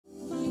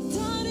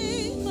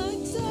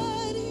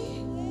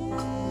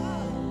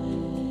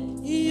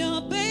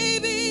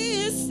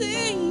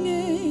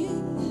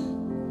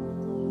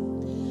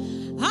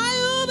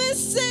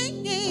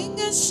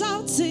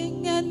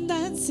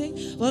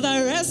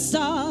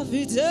of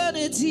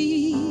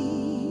eternity.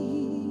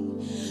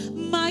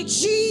 My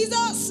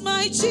Jesus,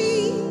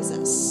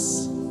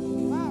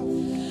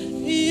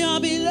 your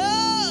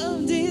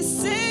beloved is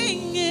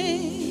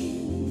singing.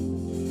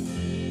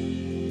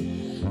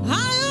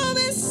 I'll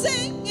be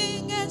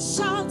singing and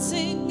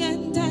shouting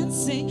and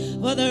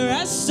dancing for the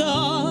rest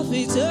of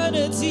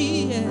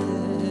eternity.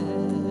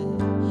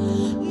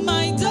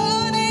 My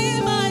darling,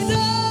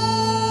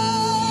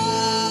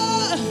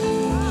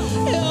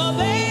 your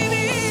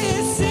baby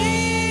is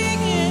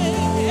singing.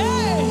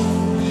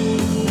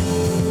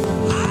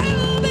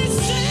 I'll be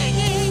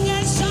singing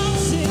and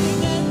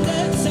shouting and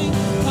dancing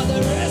for the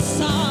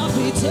rest of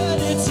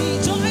eternity.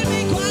 Join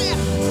me, choir.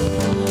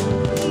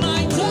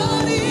 My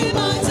darling,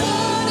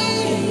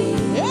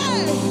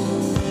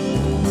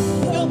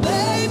 your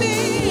baby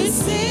is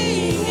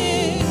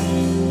singing.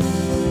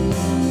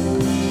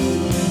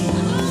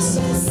 I'll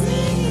be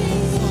singing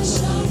and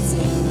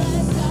shouting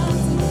and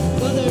dancing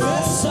for the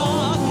rest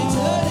of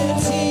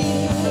eternity.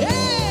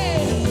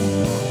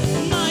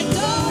 My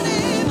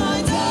darling,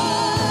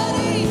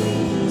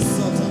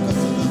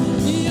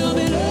 your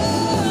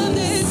beloved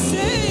is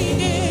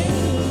singing.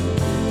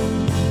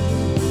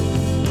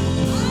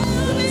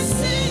 I'll be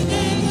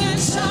singing and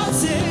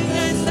shouting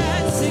and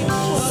dancing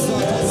for the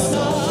rest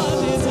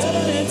of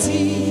eternity.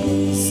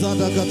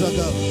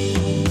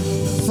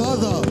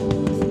 Father,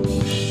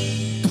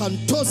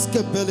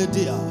 Kantoske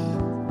Beledia,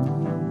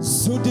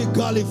 Sudi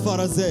Gali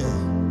Faraze,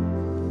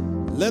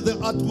 let the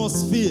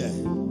atmosphere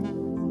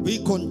be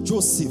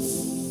conducive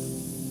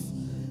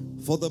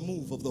for the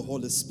move of the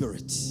Holy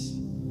Spirit.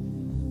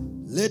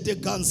 Let the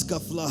Ganska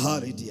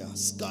Flaharidia,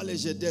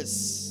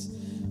 Skalejedes,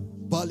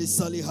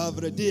 Balisali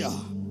Havredia,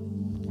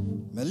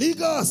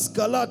 Meliga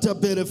Skalata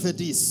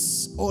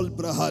Berefedis, Ol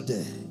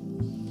Brahade,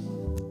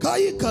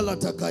 Kai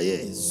Kalata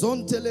Kaye,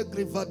 Zontele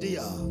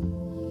Grivadia.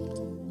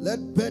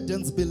 Let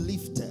burdens be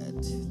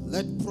lifted,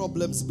 let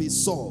problems be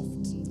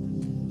solved,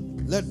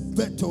 let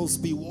battles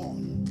be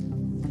won,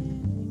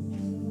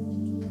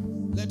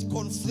 let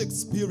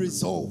conflicts be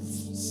resolved,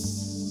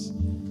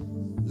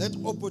 let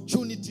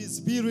opportunities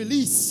be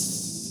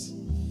released.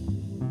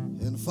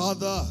 And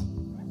Father,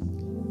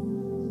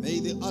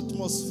 may the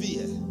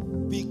atmosphere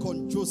be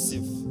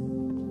conducive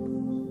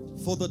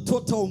for the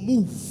total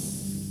move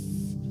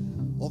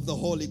of the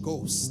Holy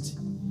Ghost.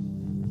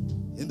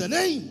 In the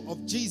name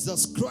of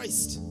Jesus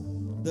Christ,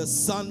 the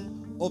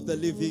Son of the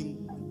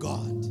living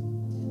God.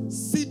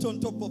 Sit on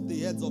top of the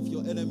heads of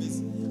your enemies,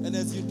 and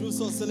as you do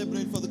so,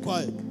 celebrate for the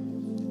choir.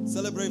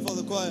 Celebrate for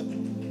the choir.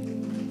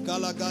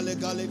 Gale, gale,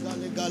 gale,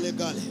 gale, gale,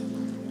 gale.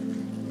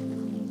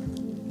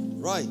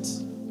 Right.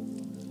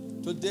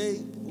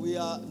 Today, we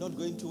are not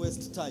going to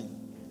waste time.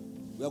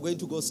 We are going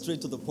to go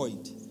straight to the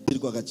point.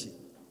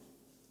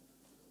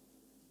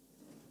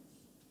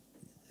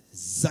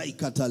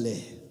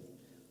 Zaikatale.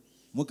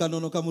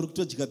 Mukanonoka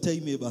murukutojika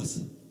time basa.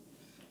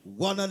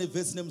 Wana ni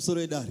verse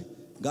nemusoro edari.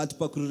 Ngati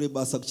pakurire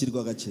basa kuchiri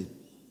kwakachena.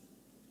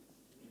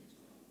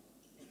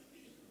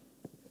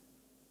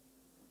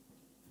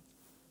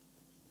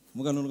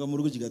 Mukanonoka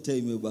murukujika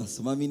time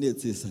basa.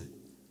 Maminetsesa.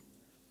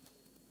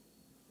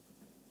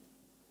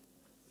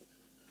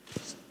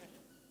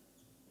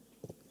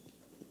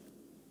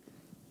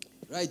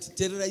 Right,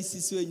 terera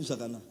isisi wenyu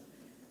zvakana.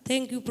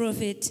 Thank you,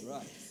 Prophet.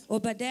 Right.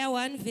 Obadiah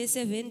 1 verse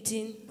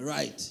 17.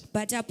 Right.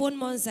 But upon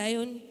Mount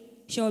Zion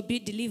shall be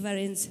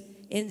deliverance,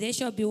 and there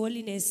shall be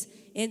holiness,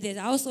 and the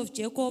house of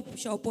Jacob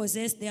shall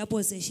possess their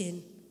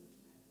possession.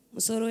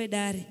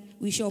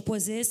 We shall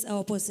possess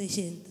our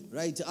possession.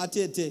 Right.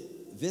 Atete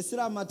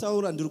vesira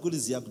mataura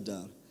ndurikuliziya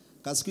kudara.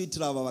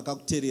 Kasikuitira ava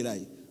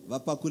vakakutererai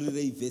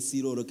vapakurirei vesi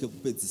iroro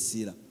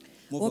kekupedzisira.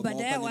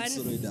 Obadiah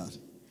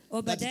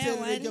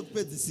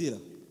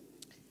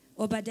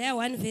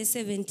 1 verse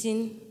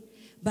 17.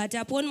 But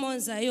upon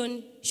Mount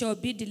Zion shall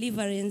be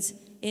deliverance,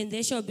 and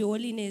there shall be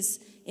holiness,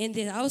 and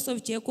the house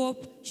of Jacob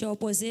shall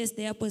possess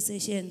their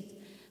possession.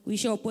 We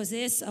shall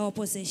possess our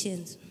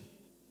possessions.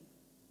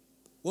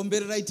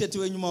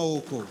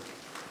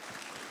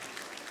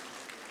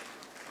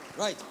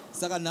 Right.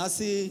 Saka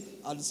nasi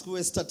andisiku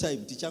waste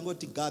time.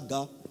 Tichangoti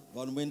gaga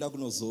vanumenda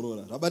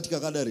kunozorora. Rabatika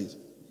kadari.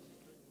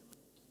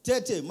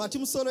 Tete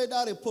matimusoro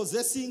edare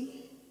possessing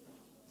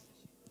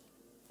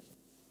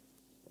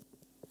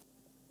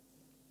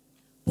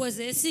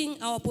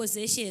our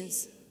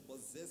possessions.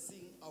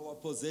 Possessing our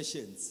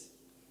possessions.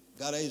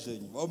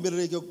 Garajeni.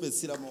 Waombereke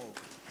kupesira maoko.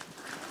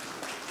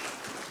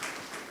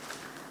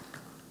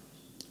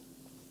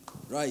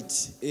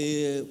 Right.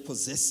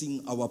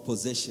 Possessing our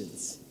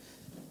possessions.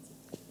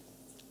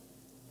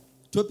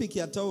 Topic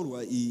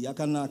yataurwa iyi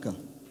yakanaka.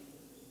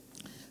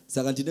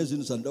 Saka ndine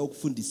zvinhu zvandoda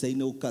kufundisa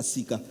ine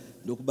ukasika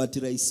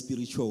ndokubatira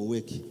spiritual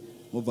work.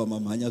 Mobva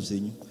mamhanya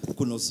zvenyu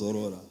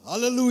kunozorora.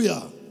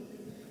 Hallelujah.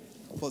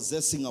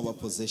 Possessing our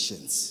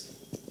possessions.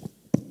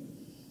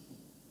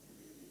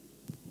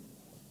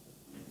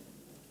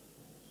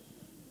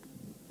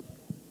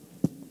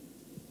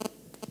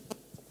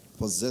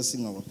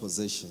 Possessing our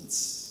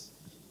possessions.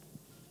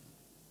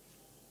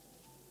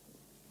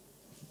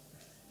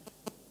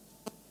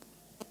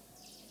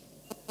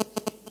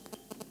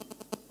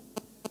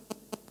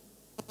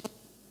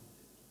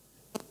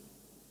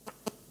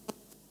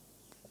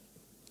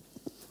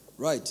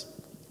 Right.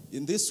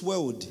 In this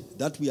world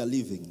that we are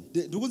living,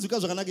 in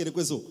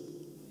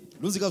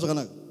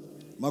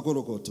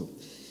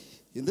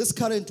this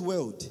current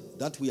world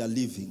that we are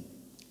living,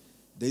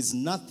 there is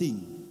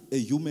nothing a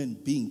human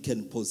being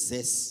can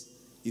possess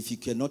if you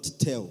cannot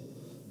tell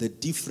the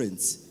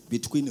difference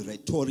between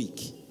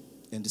rhetoric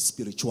and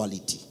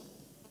spirituality.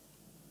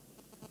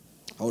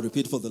 I'll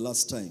repeat for the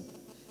last time.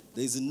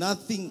 There is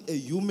nothing a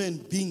human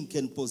being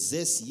can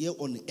possess here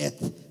on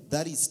earth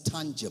that is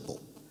tangible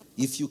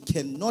if you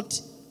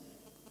cannot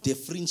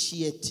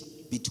differentiate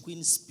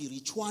between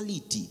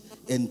spirituality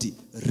and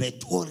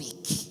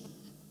rhetoric.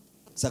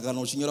 Sakana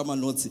uchinyora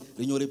manotsi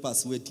rinyore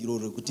pasi wetiro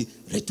rekuti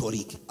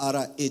rhetoric,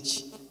 R-H-E-T-O-R-I-C.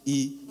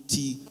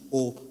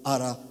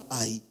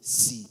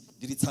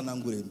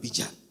 Diritsanangure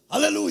mbicha.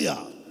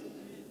 Hallelujah.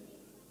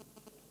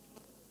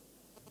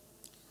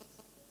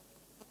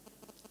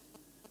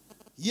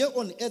 Here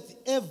on earth,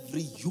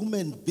 every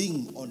human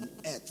being on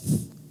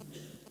earth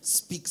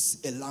speaks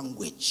a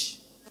language.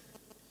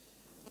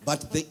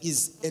 But there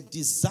is a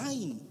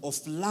design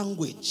of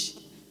language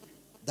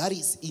that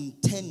is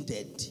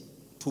intended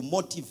to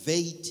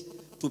motivate,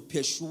 to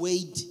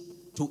persuade,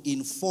 to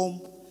inform,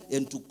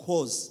 and to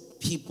cause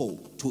people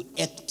to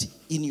act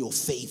in your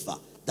favor.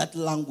 That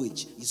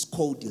language is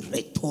called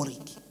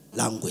rhetoric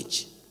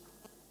language.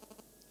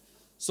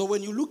 So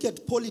when you look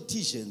at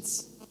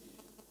politicians,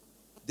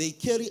 they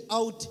carry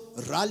out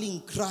rallying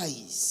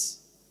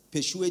cries,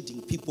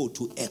 persuading people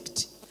to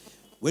act.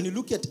 When you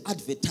look at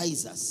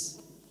advertisers,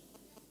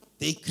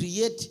 they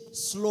create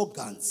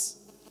slogans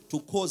to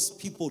cause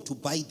people to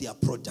buy their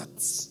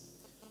products.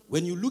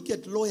 When you look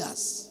at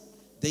lawyers,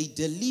 they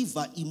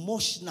deliver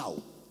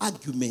emotional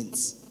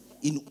arguments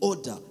in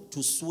order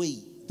to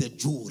sway the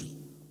jury.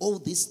 All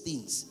these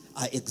things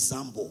are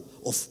examples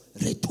of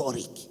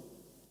rhetoric.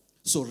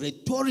 So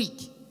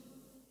rhetoric,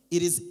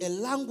 it is a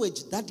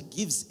language that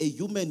gives a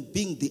human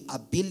being the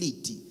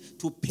ability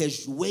to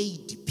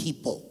persuade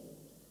people.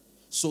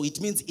 So it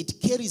means it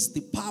carries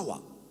the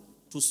power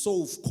to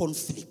solve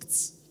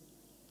conflicts.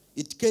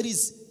 It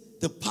carries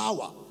the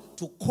power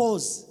to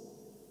cause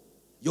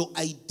your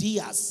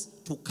ideas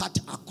to cut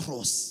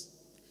across.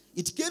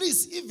 It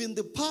carries even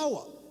the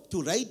power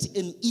to write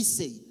an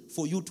essay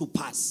for you to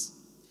pass.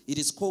 It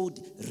is called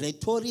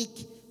rhetoric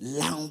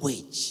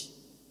language.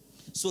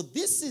 So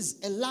this is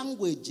a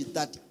language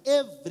that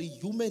every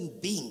human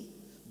being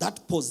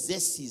that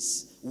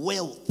possesses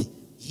wealth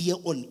here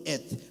on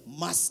earth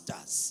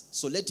masters.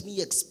 So let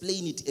me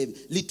explain it a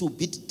little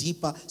bit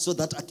deeper so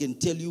that I can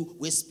tell you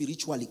where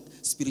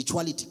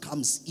spirituality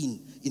comes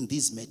in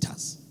these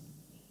matters.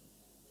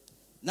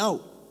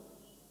 Now,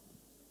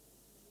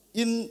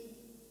 in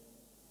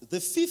the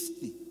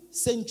 5th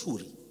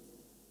century,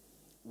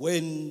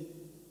 when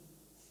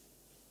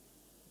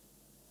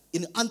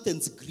in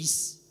Athens,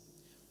 Greece,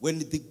 when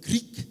the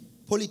Greek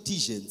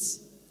politicians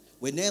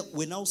were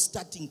now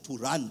starting to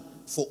run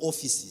for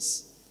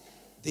offices,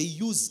 they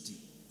used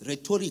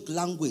rhetoric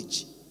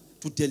language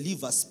to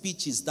deliver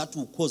speeches that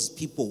will cause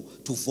people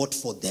to vote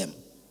for them.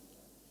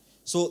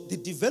 So the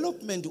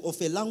development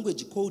of a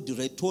language called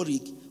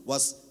rhetoric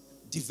was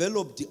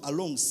developed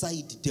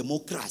alongside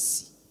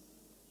democracy.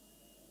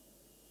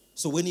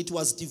 So when it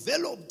was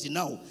developed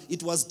now,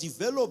 it was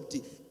developed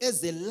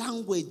as a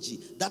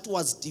language that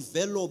was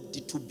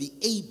developed to be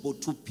able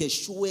to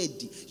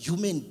persuade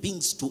human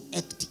beings to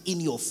act in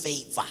your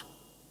favor.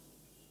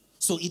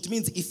 So it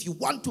means if you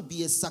want to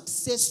be a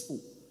successful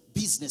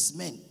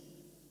businessman,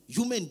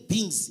 human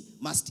beings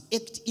must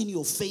act in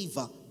your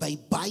favor by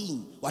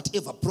buying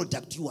whatever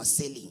product you are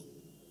selling.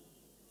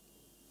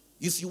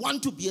 If you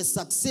want to be a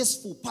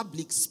successful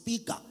public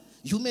speaker,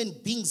 human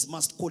beings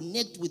must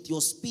connect with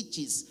your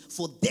speeches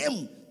for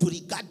them to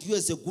regard you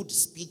as a good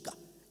speaker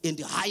and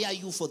hire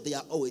you for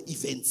their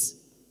events.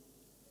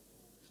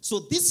 So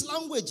this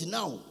language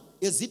now,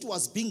 as it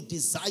was being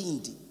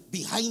designed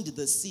behind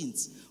the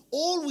scenes,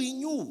 all we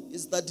knew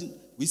is that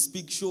we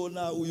speak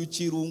Shona, uyu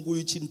Chirungu,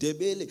 uyu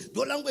Chindebele,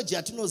 do language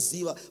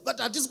yatinoziva, but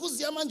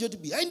atikuziva manje kuti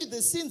behind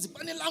the scenes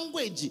pane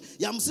language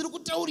yamusiri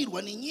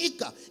kutaurirwa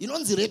nenyika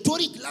inonzi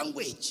rhetoric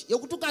language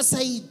yekuti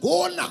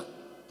ukasaigona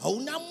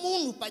hauna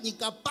munhu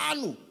panyika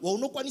pano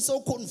waunokwanisa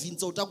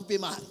kuconvince kuti akupe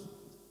mari.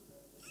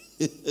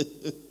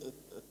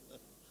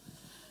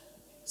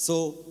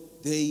 So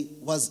there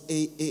was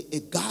a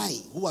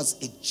guy who was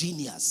a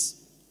genius.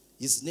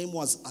 His name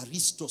was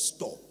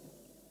Aristotle.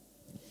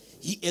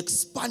 He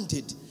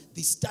expanded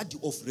the study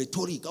of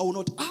rhetoric. I will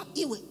not,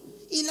 iwe,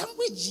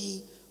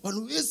 language,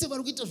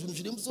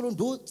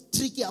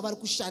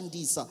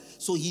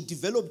 so he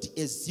developed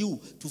a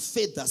zeal to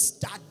further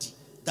study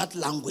that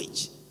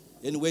language.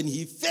 And when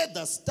he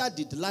further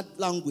studied that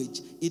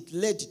language, it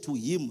led to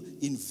him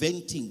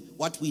inventing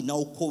what we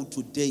now call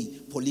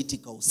today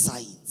political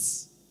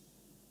science.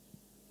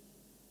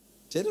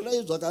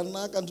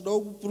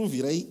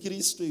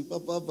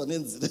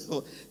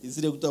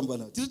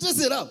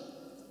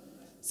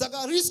 Saka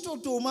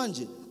Aristotle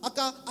manje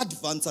aka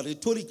advance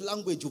rhetoric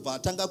language ubva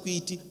atanga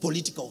kuiti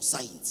political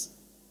science.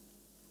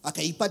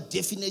 Akaipa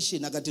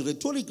definition akati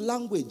rhetoric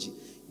language,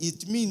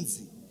 it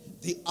means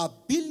the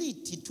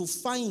ability to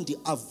find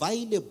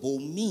available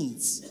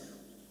means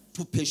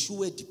to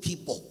persuade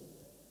people.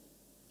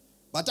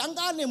 But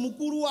angane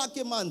mukuru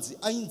wake manzi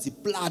ainzi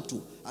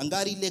Plato,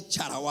 angari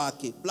lecturer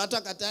wake. Plato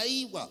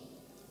akataiwa.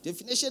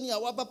 Definition ya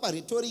wapa pa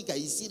rhetoric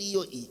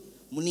isiriyo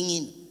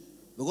muningina.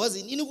 Because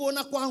in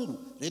kuona kwangu,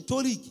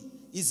 rhetoric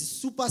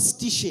is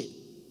superstition.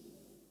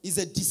 Is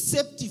a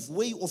deceptive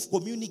way of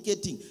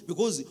communicating,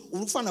 because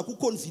unufana ku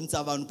convince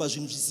abantu pa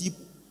zvinhu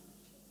zvisipo.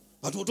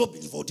 But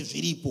utobelieve kuti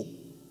zviripo.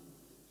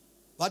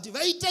 But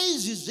vaita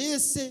izvi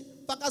zvese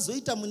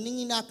pakazoita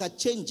muningina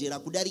akachenjera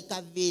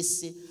kudarika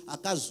vese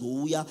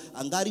akazouya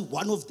angari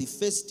one of the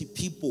first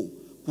people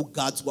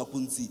kugadzwa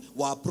kunzi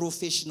wa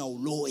professional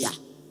lawyer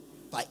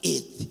pa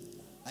earth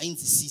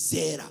ainzi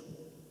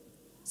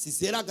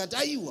Caesar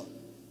akataiwa.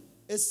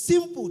 A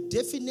simple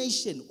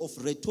definition of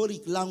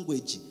rhetoric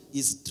language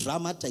is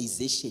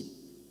dramatization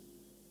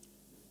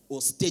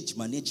or stage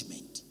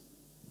management.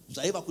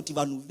 Zvaiva kuti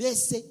vanhu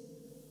vese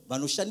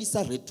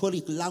vanoshandisa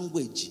rhetoric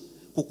language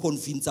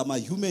kuconvince ma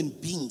human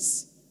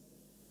beings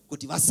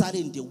kuti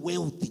vasarende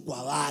wealth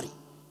kwavari.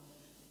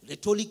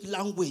 Rhetoric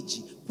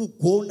language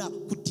kugona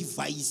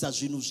kudivaisa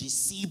zvinhu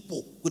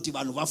zvisipo kuti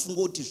vanhu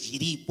vafunga kuti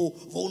zviripo,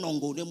 voona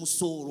kunge une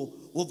musoro,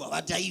 vobva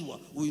vataiwa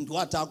uyu ndiye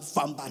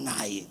atakufamba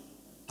naye.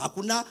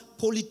 Hakuna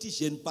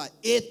politician pa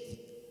earth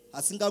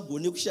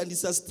asingagone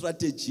kushandisa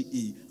strategy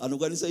iyi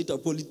anokwanisa kuita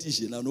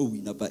politician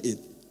anowina pa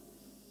earth.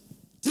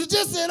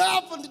 Titesera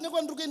hapo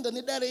ndinekwa ndiri kuenda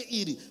nedare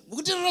iri.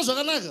 Mukuteerera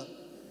zvakanaka?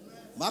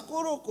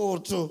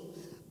 Makorokoto.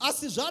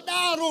 Asi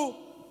zvadaro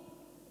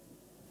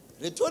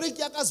rhetoric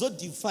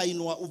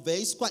yakazodifinwa ubva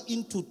yaiswa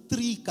into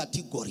 3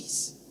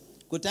 categories.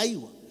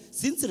 Kutaiwa,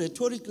 since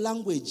rhetoric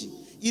language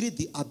is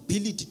the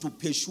ability to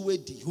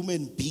persuade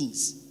human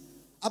beings.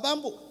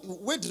 Abambo,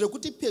 word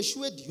rekuti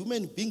persuade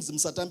human beings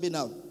musatambe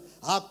nawo.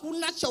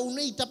 Hakuna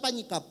chaunoita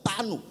panyika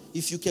pano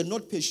if you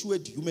cannot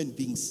persuade human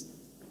beings.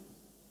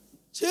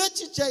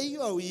 Chechi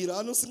chaiyo awira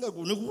anosinga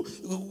kune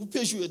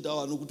kupersuade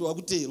vanhu kuti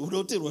wakuteerwa,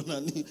 unoteerwa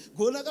nani?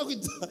 Kuona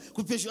kakuita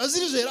kupersuade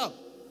asiri zvera.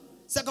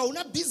 Saka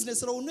una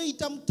business ra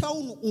unoita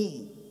mtown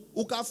umu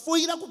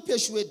ukafoira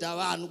kupersuade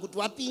vanhu kuti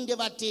vapinde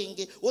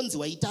vatenge onzi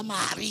waita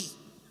mari.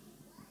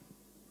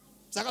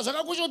 Saka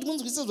zvakakosha kuti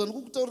munzwisise zvanhu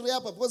kukutaurira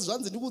apa, because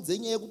zvanzi ndikudze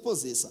nyaya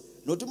yekupozesa.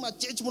 Noti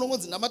machechi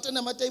munongonzi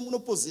namatai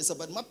munopozesa,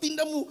 but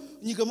mapinda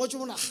munyika macho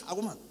muna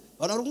akomana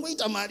vanhu vari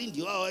kungoita mari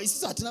ndiwo,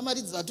 isusu hatina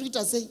mari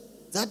dzatinoita sei?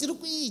 Dzatiri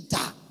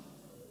kuita.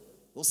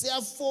 Hosea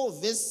 4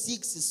 verse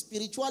 6,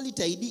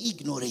 spirituality haidi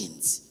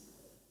ignorance.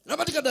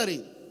 Rabatika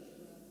dare.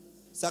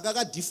 Saka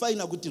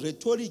akadefine kuti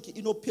rhetoric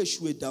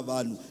inopersuade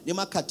vanhu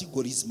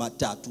nemacategories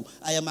matatu.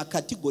 Aya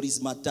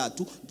macategories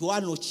matatu ndo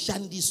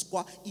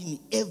anoshandiswa in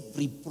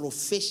every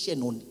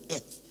profession on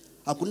earth.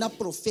 Hakuna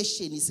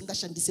profession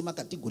isingashandise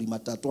macategory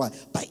matatu aya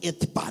pa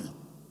earth pano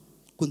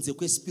kunze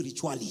kwe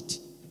spirituality.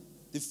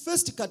 The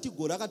first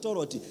category akataura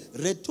kuti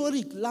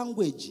rhetoric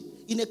language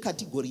in a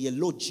category of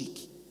logic,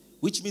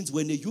 which means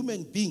when a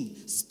human being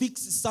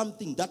speaks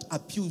something that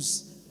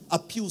appeals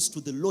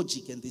to the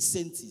logic and the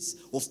senses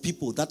of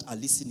people that are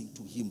listening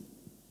to him.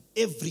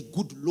 Every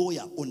good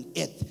lawyer on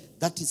earth,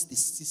 that is the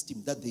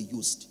system that they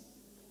used.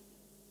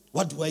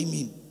 What do I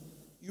mean?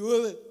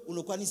 You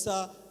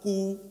unokwanisa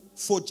ku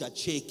forge a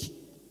check.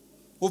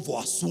 Ovo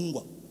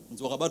wasungwa.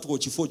 Nzo wakabatu ko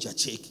forge a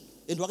check.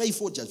 And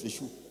wakaiforge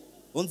zveshu.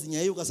 Onzi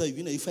nyaya yokasa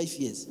yivina 5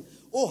 years.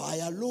 Oh,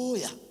 haya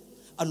lawyer.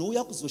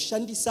 Anouya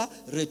kuzoshandisa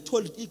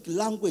rhetoric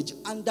language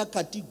under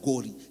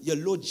category ya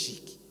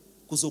logic.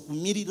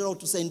 Kuzokumirira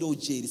kuti usaende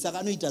ujeri. Saka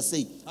anoita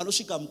sei?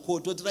 Anosvika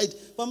mukoto kuti right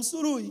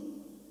pamusurui.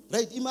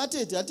 Right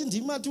imatete ati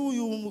ndimati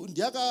uyu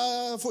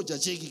ndiyakaforja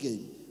cheki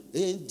keni.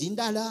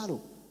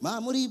 Ndindalaro.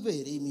 Mamuripe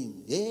here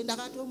imimi.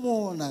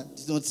 Ndakatomona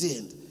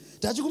ndinotenda.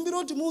 Tachikumbira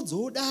kuti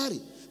mudzodare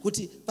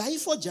kuti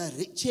paiforja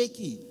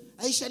cheki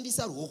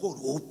aishandisa ruoko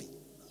rwopi.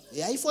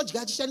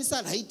 Aiforja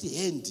achishandisa right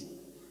hand.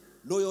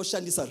 Lawyer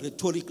oshandisa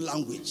rhetoric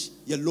language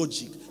ya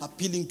logic,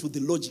 appealing to the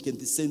logic and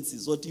the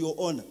senses. What your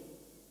honor?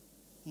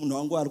 Munhu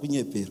wangu ari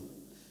kunyepera.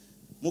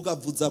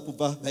 Mukabvudza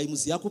kubva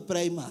vaimuziya ku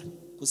primary,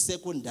 ku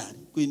secondary,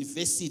 ku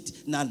university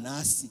na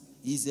nhasi,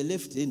 he is a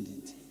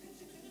left-handed.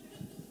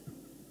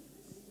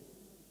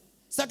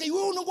 Saka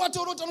iwe unongo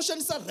wataura kuti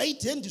anoshandisa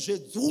right hand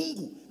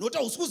zvedzungu, nokuti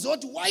usikuziva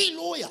kuti why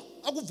lawyer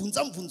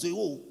akubvunza mubvunzo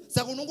iwowo.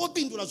 Saka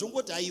unongopindura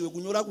zvongoti aiwe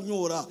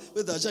kunyora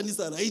whether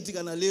ashandisa right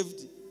kana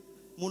left.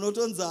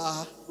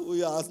 Munotonza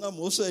uyu asina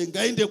mhosva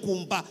ingaende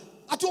kumba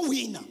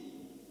atowina.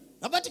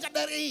 Nabatika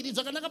dare iri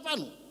zvakanaka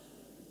pano.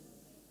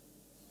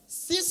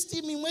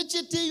 System imwe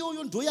chete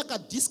iyoyo ndo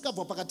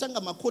yakadiscover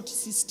pakatanga ma-court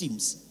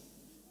systems.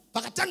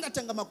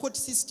 Pakatanga ma-court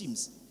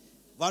systems.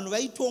 Vanhu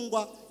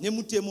vaitongwa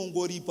nemutemo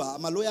ngoripa,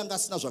 maloya anga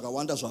asina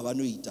zvakawanda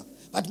zvavanoita.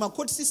 But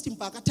ma-court system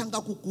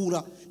pakatanga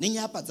kukura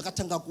nenyaya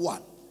dzakatanga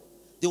kuwana.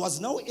 There was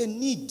now a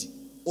need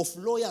of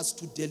lawyers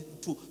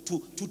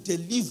to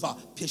deliver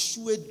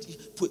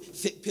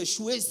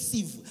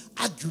persuasive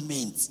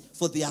arguments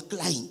for their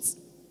clients.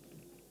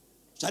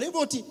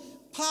 Chariboti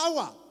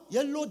power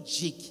ya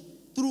logic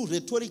through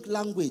rhetoric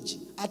language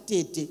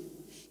atete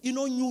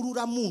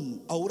inonyurura munhu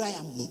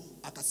auraya munhu.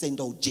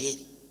 akasaenda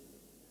ujeri.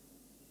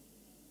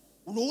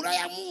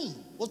 Unouraya munhu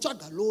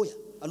wotsvaga lawyer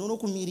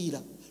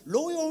anonokumirira.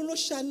 Lawyer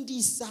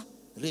unoshandisa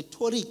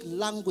rhetoric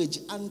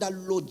language under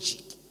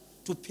logic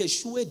to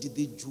persuade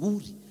the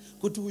jury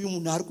kuti uyu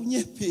munhu ari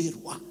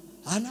kunyeperwa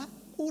hana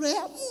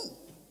kuuraya munhu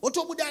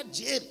otobuda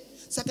jeri.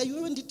 Saka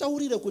iwewe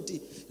nditaurire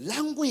kuti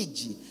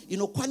language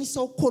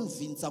inokwanisa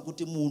kuconvince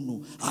kuti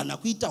munhu hana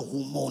kuita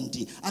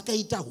humondi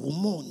akaita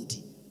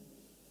humondi.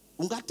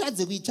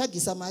 Ungatadze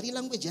kuitsvagisa mari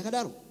language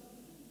yakadaro.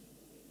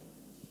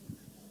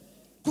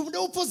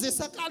 Kumuda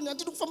upozesa kani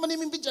hatidi kufamba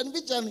nemimbijani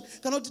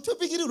kana kuti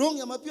topic iri wrong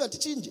yamapiwa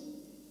tichinje.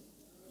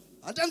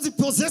 Hatanzi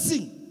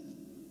possessing.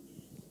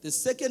 The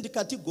second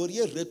category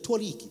is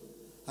rhetoric.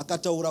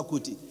 Akataura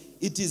kuti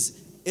it is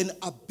an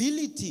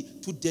ability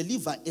to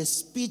deliver a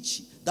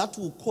speech that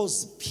will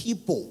cause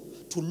people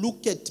to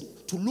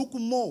look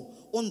more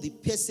on the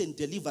person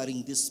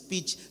delivering the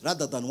speech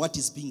rather than what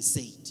is being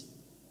said.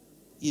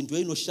 Into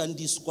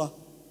inoshandiswa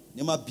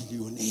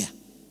nemabillionaire.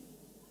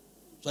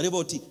 Zvareva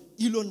kuti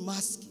Elon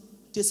Musk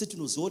tese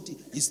tinozoti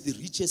is the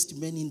richest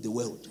man in the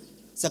world.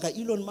 Saka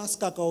Elon Musk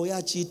akauya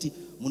achiti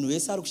munhu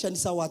wese ari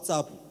kushandisa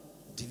WhatsApp,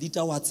 delete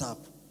WhatsApp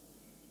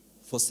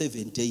for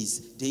 7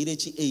 days. Day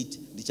rechi 8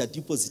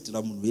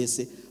 ndichadepositira munhu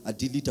wese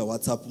adelete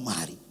WhatsApp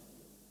mari.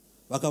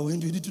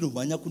 Vakawenda kuti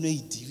tinomhanya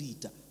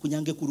kunoidelete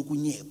kunyange kuri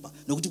kunyepa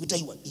nokuti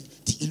kutaiwa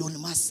Elon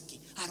Musk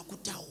ari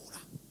kutaura.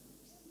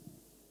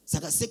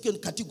 Saka second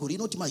category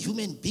inoti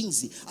human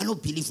beings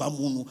anobelieve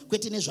munhu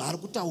kwete nezvaari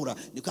kutaura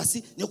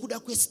nekasi nekuda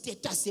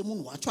kwestatus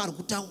yemunhu wacho ari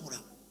kutaura.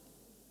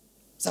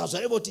 Saka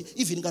zvareva kuti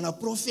even kana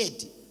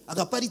prophet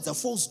akaparidza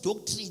false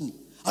doctrine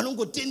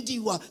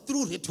anongotendiwa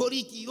through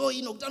rhetoric iyo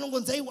inokuti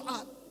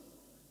anongonzaiwa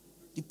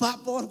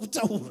ndipapa wari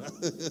kutaura.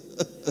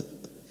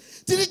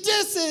 Tiri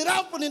tese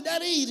rapo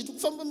nedare iri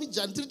tikufamba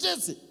mijani tiri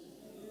tese.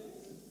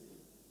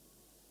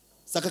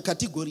 Saka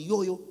category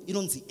iyoyo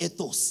inonzi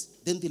ethos.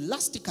 Then the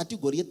last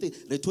category of the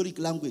rhetoric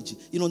language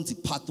inonzi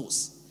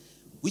pathos,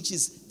 which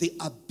is the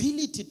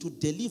ability to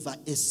deliver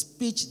a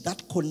speech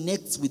that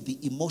connects with the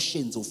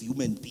emotions of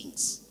human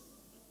beings.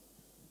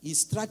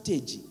 His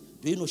strategy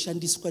ndio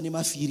inoshandiswa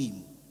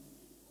nemafirimu.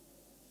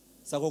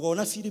 Saka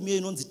ukaona firimu iyo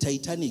inonzi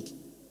Titanic,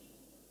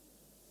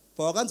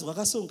 pawakanzi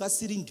wakasonga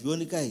Celine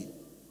Dion kai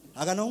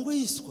akana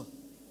ungoiswa,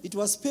 it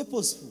was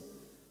purposeful.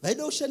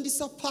 Vaida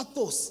ushandisa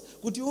pathos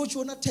kuti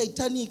uchiona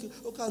Titanic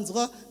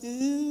ukanzwa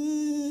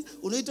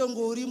unoita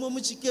ngorimo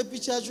muchikepi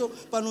chacho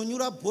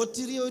panonyura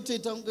bhotiri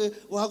yoita nge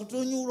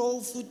wakutonyura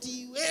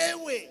ufuti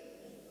wewe.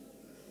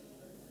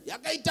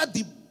 Yakaita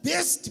the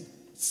best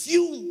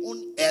film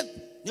on earth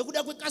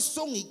nekuda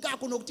kwekasong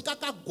ikako nokuti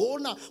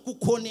kakagona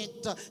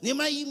kuconnecta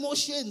nema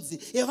emotions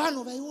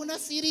evanhu vaiona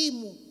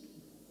firimu.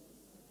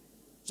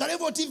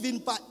 Zvareva kuti even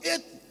pa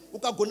earth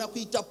ukagona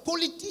kuita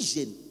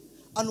politician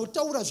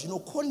anotaura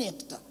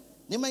zvinoconnecta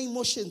nema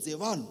emotions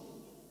evanhu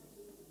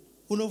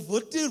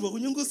unovhoterwa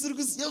kunyungusiri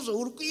kuziva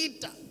zvauri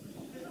kuita.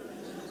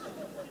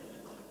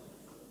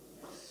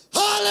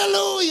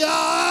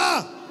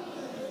 Hallelujah!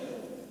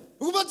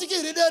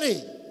 Ukubatikire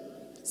dare.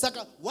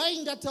 Saka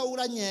why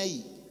ndataura nyaya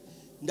iyi?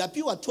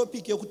 Ndapiwa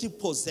topic yekuti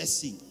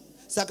possessing.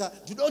 Saka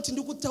ndinoda kuti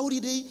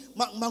ndikutaurirei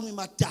mamwe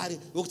matare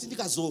yokuti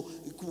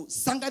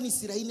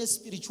ndikazokusanganisira ine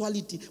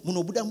spirituality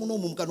munobuda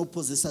munomu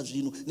mukanopossessa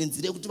zvinhu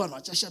nenzira yekuti vanhu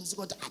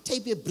vachashamisika kuti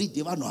ataipe breed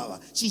yevanhu ava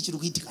chii chiri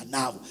kuitika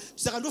navo.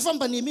 Saka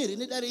ndofamba nemere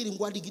nedare iri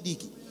nguva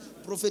diki.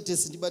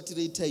 Prophetess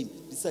ndibatirei time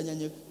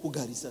ndisanyanye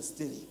kugarisa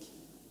stereki.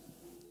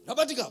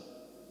 Ndabatika.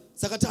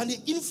 Saka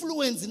tane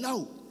influence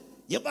now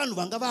yevanhu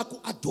vanga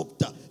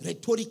vakuadopta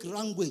rhetoric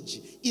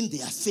language in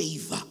their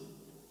favor.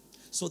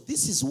 So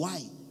this is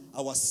why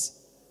I was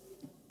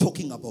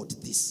talking about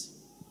this.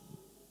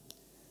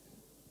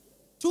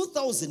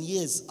 2,000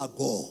 years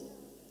ago,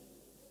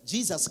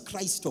 Jesus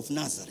Christ of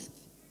Nazareth,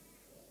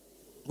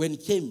 when he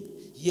came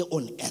here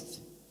on earth,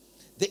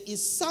 there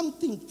is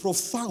something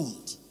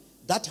profound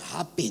that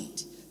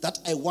happened that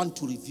I want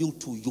to reveal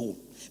to you.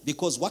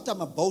 Because what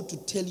I'm about to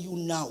tell you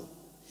now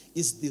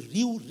is the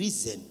real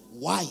reason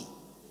why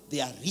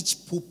there are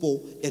rich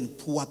people and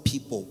poor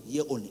people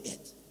here on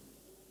earth.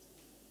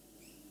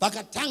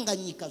 Pakatanga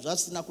nyika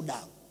zvasina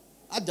kudaro.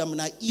 Adam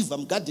na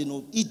Eve Garden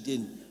of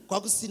Eden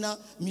kwakusina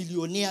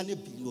millionaire ne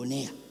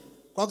billionaire.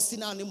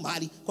 Kwakusina ane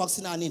mari,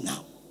 kwakusina ane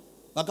now.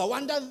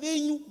 Vakawanda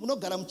venyu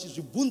munogara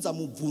muchizvibvunza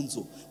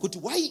mubvunzo kuti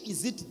why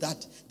is it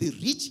that the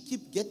rich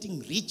keep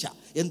getting richer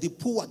and the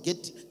poor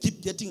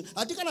keep getting.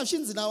 Atikana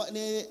shinzi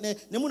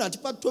nemunhu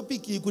atipa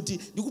topic kuti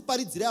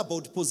ndikuparidzire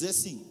about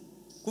possessing.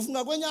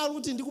 Kufunga kwenyari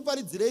kuti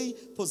ndikuparidzirei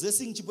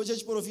possessing chipo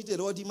chechiprofita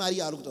kuti imari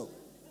yari kutaura.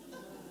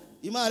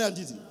 Imari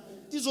handiti.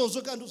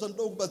 Izvozvo kandi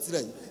zvanoda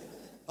kubatsirai.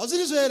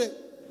 Hazviri zvere?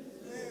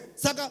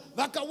 Saka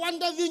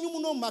vakawanda venyu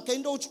muno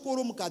makaenda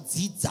kuchikoro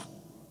mukadzidza.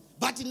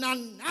 But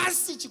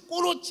nanhasi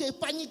chikoro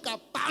chepanyika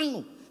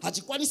pano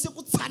hachikwanisi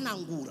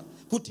kutsanangura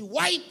kuti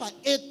why pa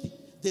earth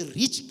the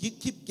rich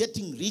keep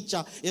getting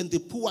richer and the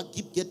poor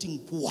keep getting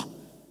poor.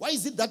 Why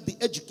is it that the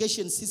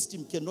education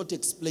system cannot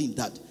explain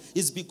that?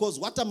 It's because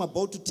what I'm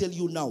about to tell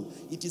you now,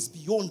 it is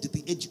beyond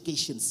the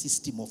education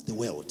system of the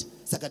world.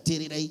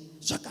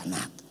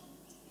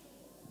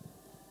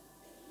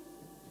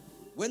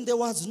 When there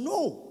was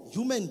no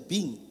human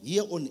being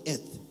here on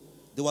earth,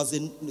 there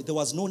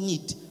was no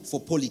need for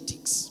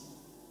politics.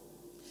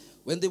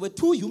 When there were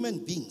two human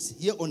beings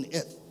here on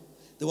earth,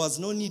 there was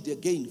no need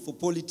again for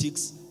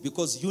politics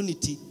because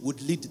unity would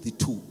lead the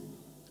two.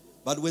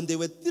 But when there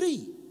were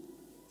three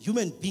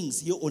human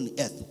beings here on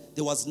earth,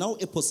 there was now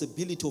a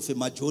possibility of a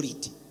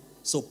majority.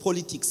 So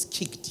politics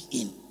kicked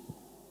in.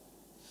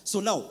 So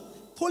now,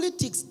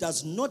 politics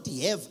does not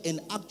have an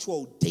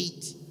actual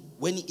date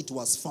when it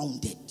was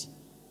founded.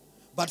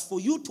 But for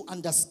you to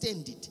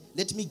understand it,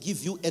 let me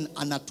give you an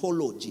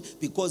anthology.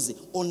 Because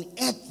on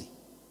earth,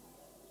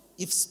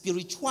 if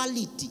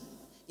spirituality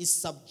is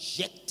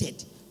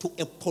subjected to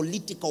a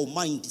political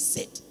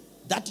mindset,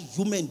 that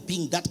human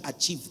being that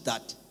achieved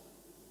that,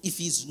 if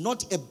he's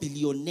not a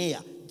billionaire,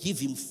 give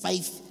him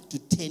 5 to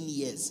 10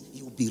 years,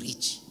 he will be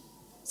rich.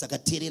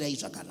 Sakaterera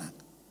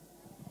izvakanaka.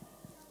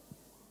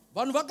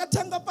 Vanhu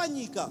vakatanga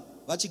panyika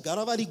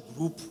vachigara vari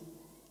group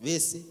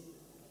vese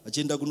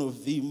vachienda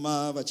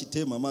kunovhima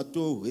vachitema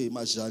matohwe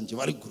mazhanje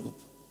vari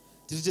group.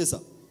 Tiritesa.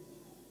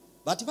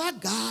 Vati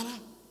vagara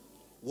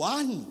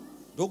one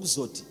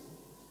ndokuzoti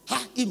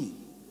ha imi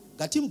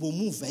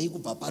ngatimbomuvhai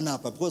kubva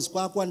panapa because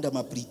kwakuwanda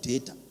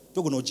mapredator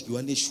togona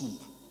kudyiwa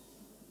neshumba.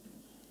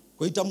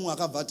 Koita mumwe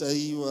akabvata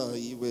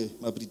iwe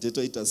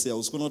mapredator ita sei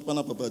usikona kuti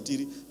panapa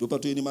patiri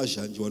ndopatoine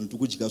mazhanje wanu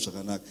tikudya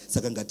zvakanaka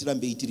saka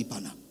ngatirambei tiri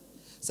panapa.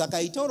 Saka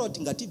aitaura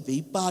kuti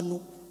ngatibvei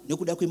pano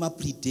nekuda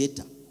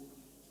kwemapredator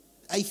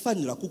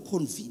aifanira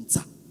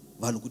kuconvinza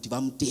vanhu kuti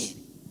vamuteere.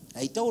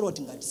 Aitaura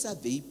kuti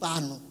ngatisabvei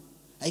pano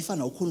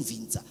aifanira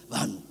kuconvinza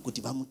vanhu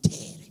kuti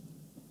vamuteere.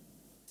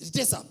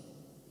 Tiritesa.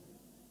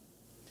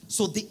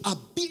 So the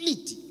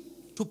ability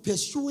to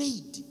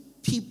persuade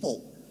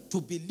people to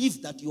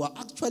believe that you are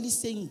actually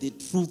saying the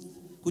truth,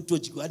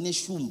 kutodyiwa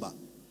neshumba,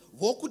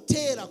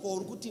 vokuteera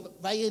kwauri kuti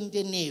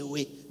vaende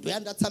newe,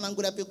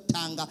 ndoyandatsanangura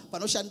pekutanga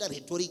panoshanda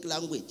rhetoric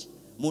language.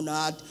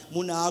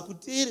 Munhu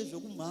akuteere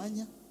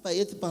zvokumhanya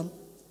paearth pano,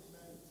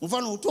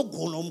 mufanira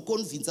kutogona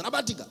kumuconvinza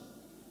rabatika.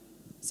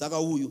 Saka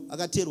uyu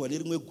akateerwa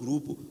nerimwe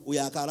group,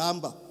 uyu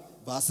akaramba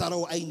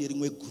bhasarawo aine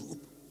rimwe group.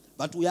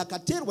 But uyu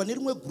akateerwa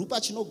nerimwe group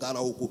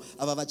achinogara uku,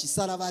 ava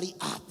vachisara vari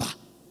apa.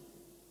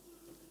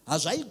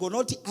 Hazvaigona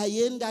kuti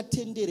aenda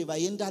atendere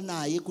vaenda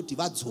naye kuti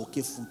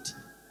vadzoke futi.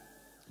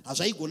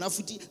 Hazvaigona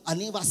futi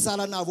ane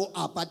vasara navo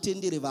apa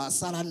tendere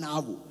vasara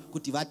navo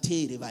kuti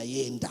vateere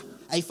vaenda.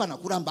 Aifanira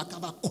kuramba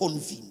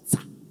akavaconvinza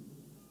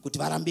kuti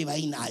varambe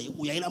vainaye.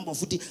 Uyu airamba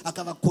futi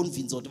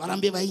akavaconvinza kuti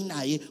varambe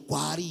vainaye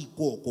kwaari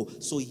ikoko.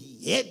 So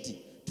he had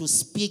to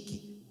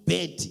speak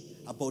bad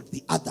about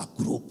the other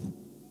group.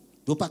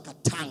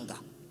 Ndopakatanga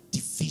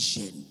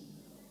division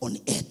on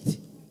earth.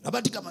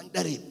 Rabatika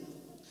mandareni.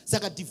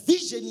 Saka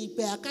division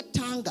ipe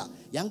yakatanga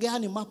yange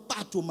ane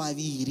mapato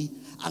maviri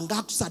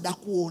anga kusada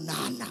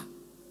kuonana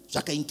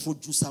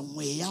zvakaintroduce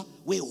mweya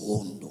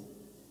wehondo.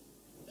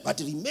 But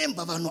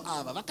remember vanhu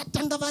ava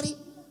vakatanga vari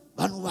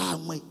vanhu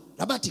vamwe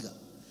rabatika.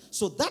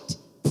 So that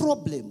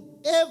problem,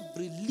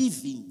 every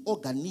living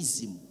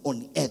organism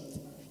on earth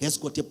has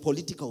got a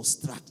political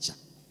structure.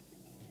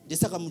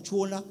 Ndesaka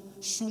muchiona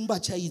shumba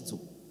chaidzo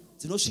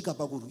dzinosvika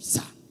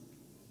pakurwisana.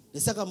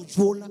 Ndesaka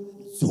muchiona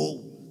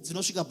nzou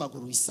dzinosvika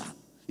pakurwisana.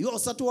 Iwe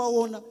usati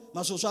waona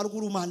masvosvo ari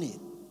kurumana here.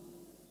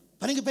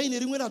 Panenge paine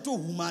rimwe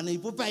ratohumana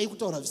ipo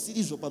paikutaura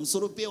zvisirizvo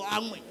pamusoro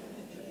pewamwe.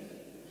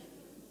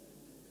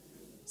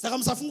 Saka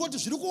musafunga kuti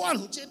zviri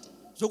kuwanhu chete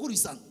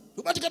zvokurwisana.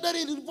 Ndobatika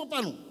dare iri ripo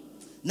pano.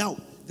 Now,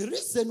 the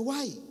reason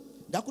why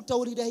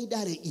ndakutaurirai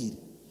dare iri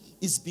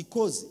is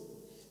because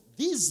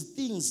these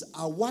things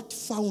are what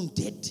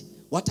founded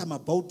what I'm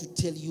about to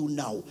tell you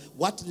now.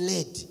 What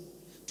led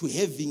to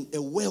having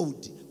a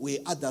world where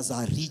others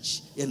are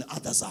rich and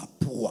others are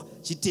poor.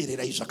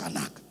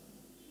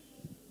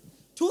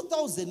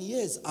 2000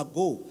 years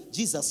ago,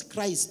 Jesus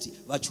Christ,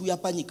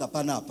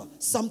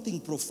 something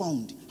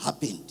profound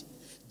happened.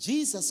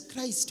 Jesus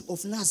Christ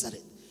of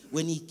Nazareth,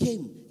 when he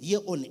came here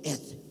on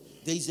earth,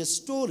 there is a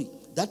story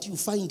that you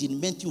find in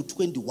Matthew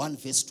 21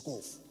 verse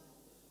 12,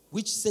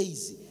 which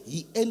says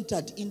he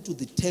entered into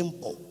the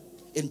temple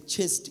and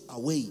chased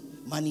away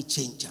money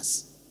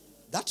changers.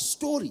 That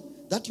story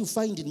that you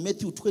find in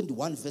Matthew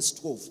 21 verse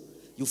 12,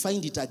 you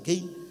find it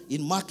again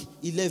in Mark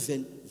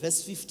 11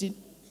 verse 15,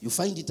 you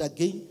find it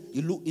again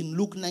in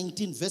Luke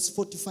 19 verse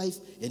 45,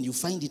 and you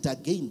find it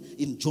again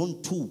in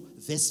John 2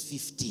 verse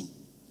 15.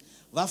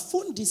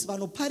 Vafundisi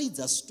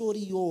vanoparidza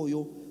story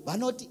yoyo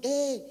vanoti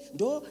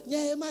ndo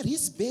nyaya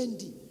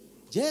yemarisbendi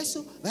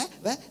Jesu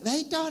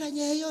vaitaura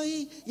nyaya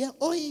iyoyi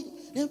yeoil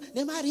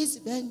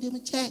nemarisbendi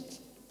mucheki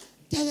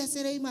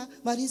teveserei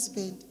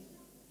marisbendi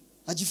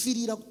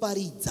achifirira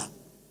kuparidza.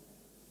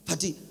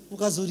 But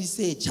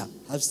ukazorisecha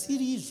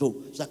hazvisiri izvo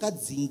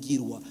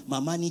zvakadzingirwa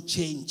mamani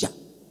changer.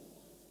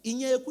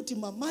 Inyaya yekuti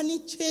mamani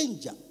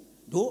changer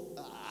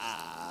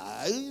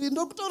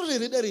ndo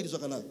kutaurira dare iri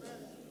zvakanaka.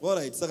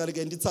 Alright, saka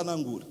reke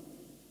nditsanangura.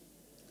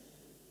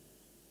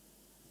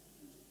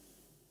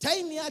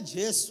 Time ya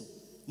Jesu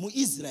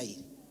muIsrael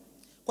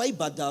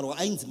kwaibhadharwa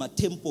ainzi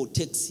temple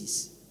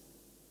taxes.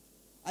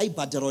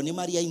 Aibhadharwa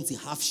nemari yainzi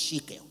half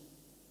shekel.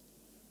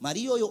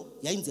 Mari iyoyo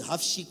yainzi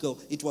half shekel,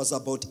 it was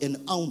about an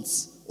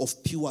ounce of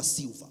pure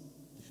silver.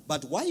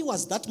 But why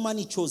was that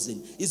money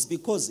chosen? Is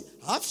because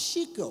half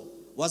shekel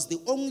was the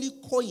only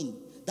coin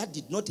that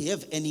did not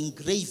have an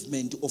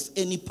engravement of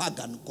any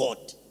pagan god.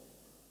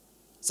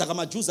 Saka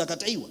maJews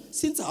akataiwa,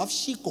 since half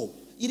shekel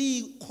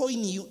iri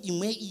coin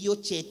imwe iyo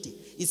chete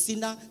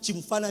isina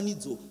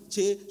chimufananidzo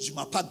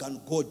chezvimapagan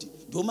god,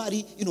 ndo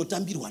mari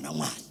inotambirwa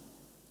naMwari.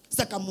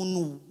 Saka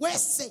munhu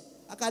wese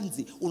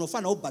akanzi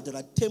unofana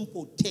kubhadhara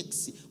temple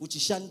tax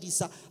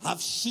uchishandisa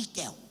half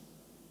shekel.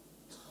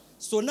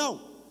 So now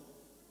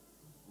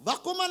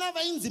vakomana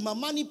vainzi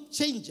money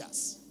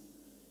changers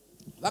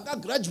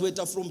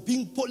vakagraduate from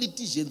being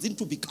politicians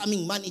into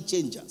becoming money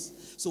changers.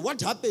 So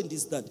what happened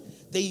is that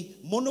they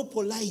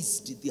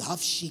monopolized the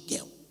half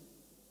shekel.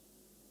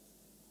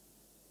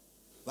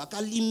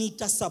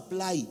 Vakalimita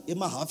supply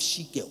ema half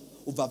shekel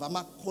ubva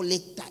vama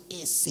collector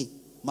ese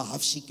ma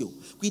half shekel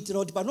kuitira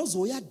kuti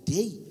panozoya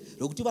day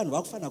rokuti vanhu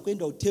vakufana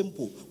kuenda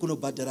kutemple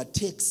kunobhadhara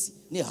tax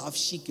ne half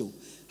shekel.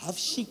 Half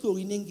shekel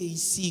inenge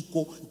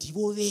isiko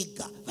ndivo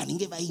vega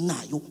vanenge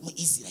vainayo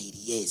muIsrael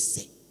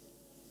yese.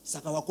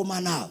 Saka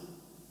vakomana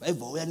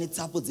vaibva uya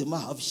netsapo dzema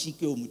half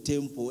shekel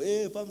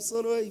mutemple,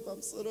 pamusoro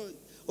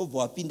obva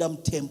wapinda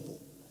mutemple.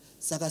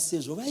 Saka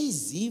sezvo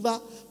vaiziva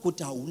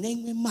kuti hauna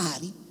imwe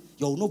mari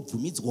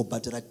yaunobvumidzwa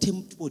kubhadhara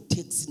temple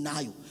tax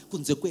nayo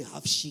kunze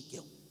kwehalf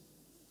shekel,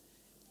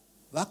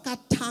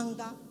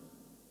 vakatanga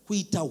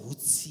kuita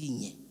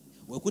utsinye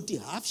wekuti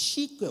half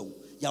shekel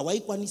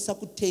yawaikwanisa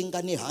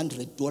kutenga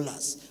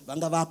 $100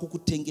 vanga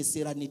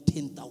vakukutengesera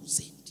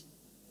ne10,000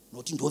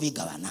 noti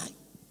ndovega vanayo.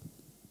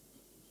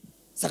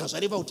 Saka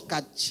zvareva kuti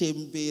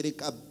kachembere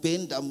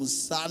kabhenda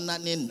musana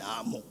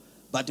nenhamo,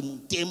 but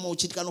mutemo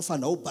uchiti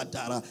kanofanira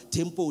kubhadhara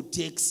temple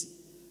tax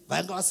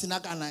vanga vasina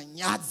kana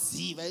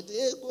nyadzi vaiti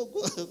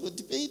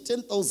kuti pei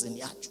 10,000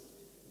 yacho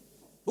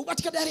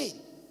ubatikadare.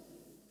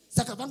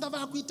 Saka vanga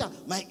vakuita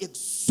my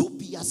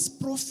exuberous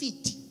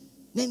profit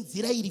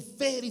nenzira iri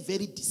very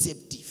very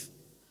deceptive.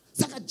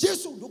 Saka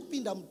Jesu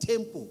ndokupinda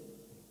mutemple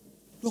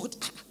ndokuti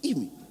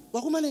imi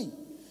vakomana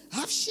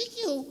half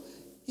shekel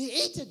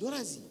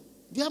 $80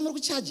 ndiye muri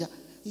kuchaja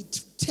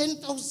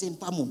 10,000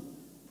 pamunhu.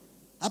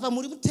 Apa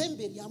muri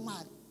mutemberi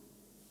yaMwari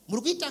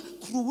muri kuita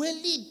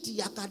cruelty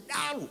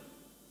yakadaro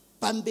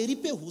pamberi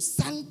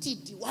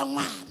pehusanctity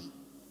waMwari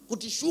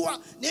kuti shuwa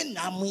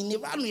nenhamo ine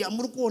vanhu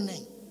yamuri kuona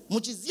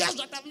muchiziva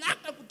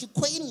zvakanaka kuti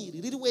coin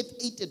iri riri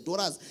worth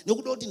 $80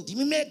 nekuda kuti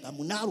ndimi mega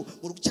munaro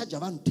muri kuchaja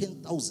vanhu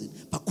 10,000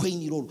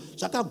 pacoin iroro.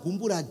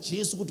 Zvakagumbura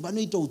Jesu kuti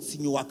vanoita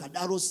utsinye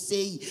wakadaro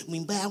sei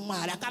muimba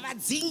yaMwari,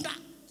 akavadzinga.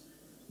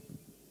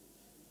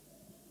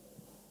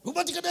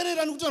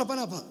 Ubatikadarera nokutaura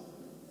panapa.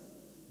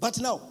 But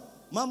now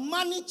my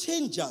money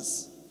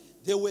changers,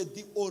 they were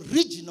the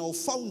original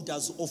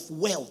founders of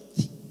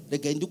wealth.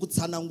 Rega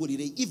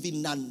ndikutsanangurire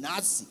even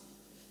nanhasi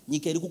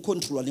nyika iri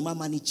kucontrolwa nema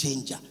money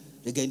changer.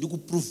 Rega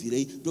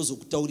ndikuprovire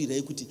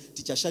ndozokutaurirai kuti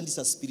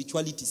tichashandisa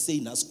spirituality sei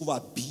nhasi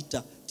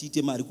kuvabhita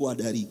tiite mari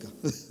kuwadarika.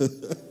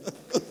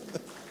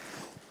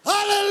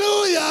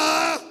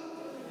 Hallelujah.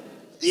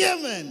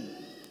 Amen.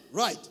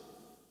 Right.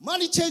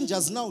 Money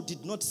changers now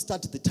did not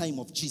start at the time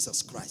of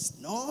Jesus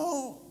Christ.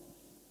 No.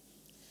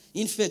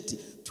 In fact,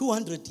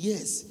 200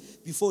 years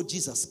before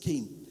Jesus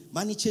came,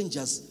 money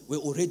changers were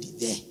already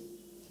there,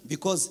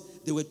 because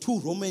there were 2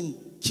 Roman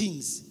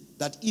kings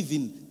that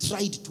even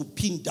tried to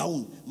pin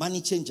down money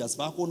changers.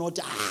 So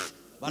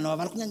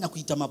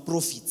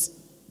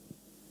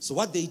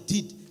what they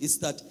did is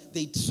that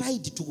they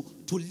tried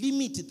to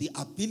limit the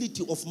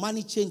ability of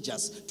money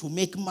changers to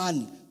make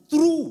money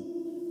through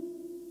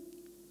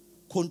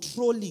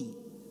controlling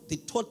the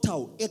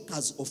total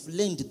acres of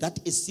land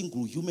that a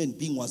single human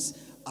being was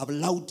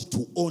allowed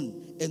to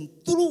own, and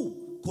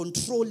through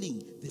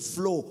controlling the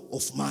flow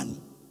of money.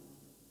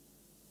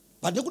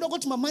 But they could have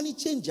got my money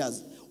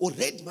changers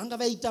already. Vanga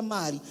vaita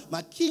mari,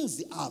 ma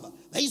kings ava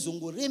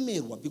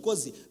vaizongoremerwa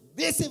because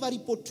vese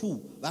varipo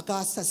tu vaka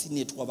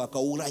assassinatwa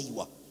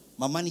vakauraiwa.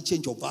 Ma money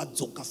changer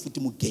vadzoka futi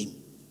mu game.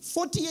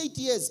 48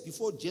 years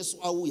before Jesus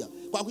auya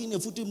kwakuine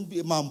futi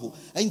mambo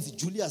ainzi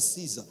Julius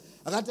Caesar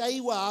akati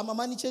aiwa ama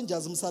money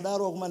changers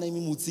musadaro wakumana imi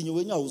mutsinyo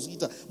wenyu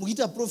hauzita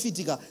mukuita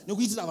profitika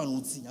nekuitira vanhu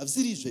mutsinyo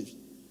hazvisiri izvezvi.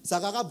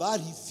 Saka akabva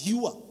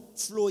reviewer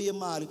flow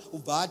yemari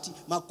ubva ati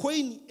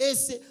macoin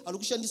ese ari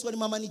kushandiswa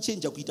nema money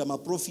changer kuita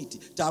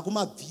maprofit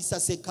taakumabvisa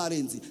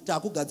securrency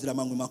taakugadzira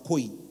mamwe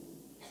macoin.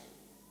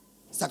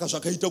 Saka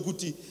zvakaita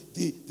kuti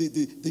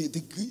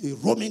the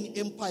Roman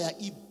Empire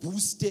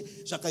ibooste,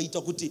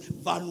 zvakaita kuti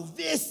vanhu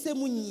vese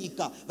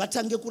munyika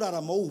vatange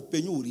kurarama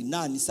upenyu huri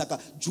nani. Saka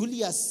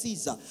Julius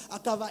Caesar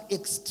akava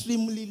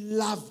extremely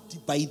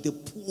loved by the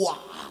poor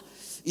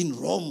in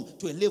Rome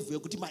to a level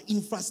yekuti ma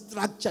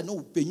infrastructure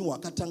noupenyu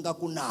hwakatanga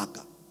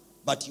kunaka.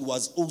 But he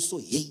was also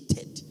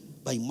hated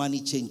by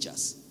money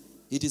changers.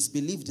 It is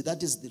believed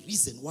that is the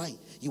reason why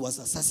he was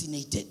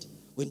assassinated.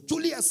 When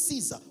Julius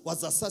Caesar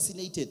was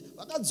assassinated,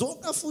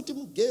 vakadzoka futi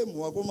mugame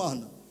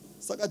wakomana.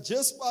 Saka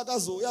Jesu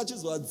akazouya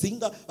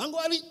achizwadzinga vanga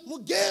vari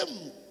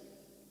mugame.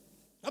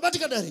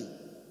 Rabatikadari.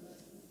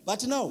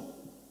 But now,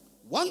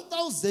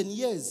 1,000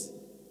 years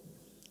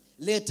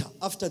later,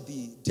 after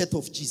the death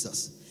of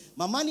Jesus,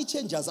 my money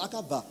changers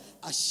akabva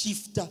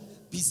ashifta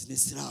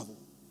business ravo.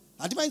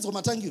 Hatimainzwa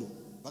matangiro,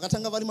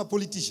 vakatanga vari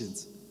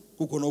ma-politicians,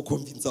 kugona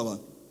kuconvince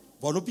vanhu.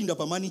 Vanopinda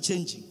pa-money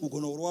changing,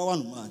 kugona kurova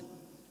vanhu mari.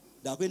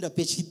 Ndakuenda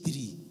page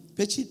 3.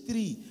 Page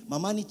 3,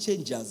 ma-money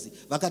changers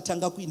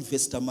vakatanga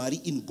kuinvesta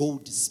mari in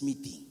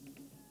goldsmithing.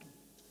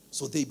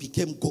 So they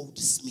became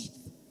goldsmith.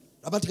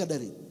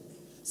 Rabatikadare.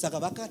 Saka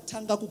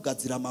vakatanga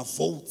kugadzira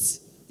ma-vaults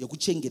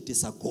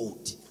yekuchengetesa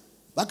gold.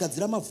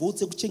 Vakagadzira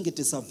ma-vaults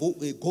yekuchengetesa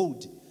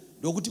gold.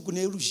 Ndokuti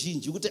kune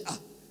ruzhinji kuti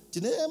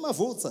tine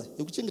ma-vaults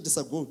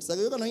yekuchengetesa gold.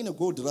 Saka kana uine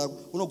gold rako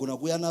unogona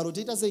kuuya naro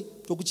toita sei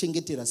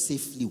tokuchengetera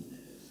safely.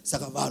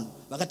 Saka vanhu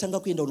vakatanga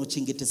kuenda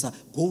unochengetesa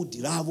gold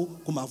ravo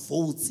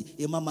kuma-vaults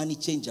ema-money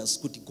changers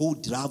kuti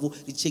gold ravo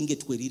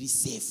richengetwe riri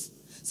safe.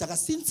 Saka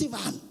since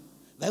vanhu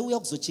vaiuya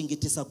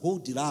kuzochengetesa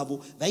gold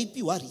ravo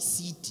vaipiwa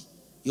receipt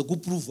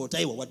yokuprove kuti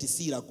aiwa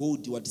watisira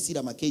gold,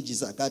 watisira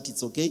ma-cages akati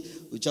it's okay,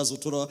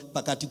 uchazotora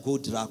pakati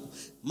gold rako.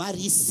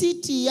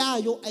 Ma-receipt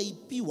yayo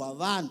aipiwa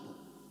vanhu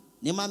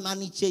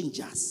nema-money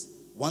changers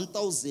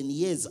 1,000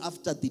 years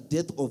after the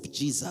death of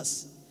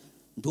Jesus.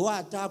 Ndo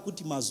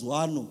atakuti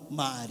mazuano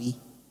mari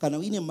kana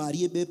uine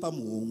mari yebepa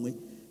muhomwe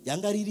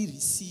yanga riri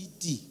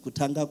receipt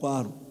kutanga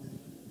kwaro.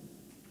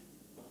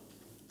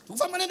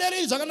 Tukufamba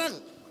nederei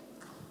zvakanaka.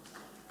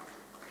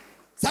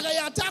 Saka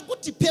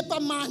yatakuti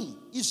paper money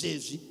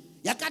izvezvi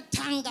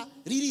yakatanga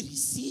riri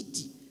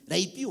receipt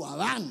raipiwa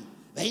vanhu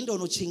vaenda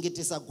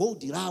unochengetesa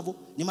gold ravo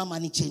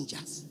nema-money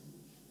changers.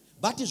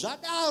 But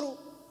zvadaro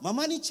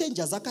ma-money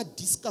changers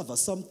akadiscover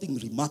something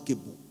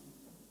remarkable.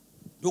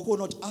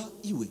 Ndokuona kuti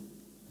iwe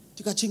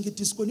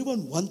tikachengeteswa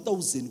nevanhu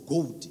 1,000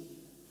 gold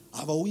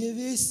havauye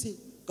vese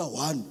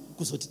ka1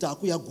 kuzoti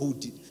takuya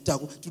gold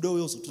toda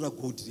uya uzotora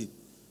gold rino.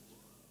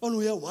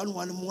 Vanouya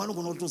 1 mumwe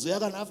anogona kutozoya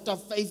kana after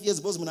 5 years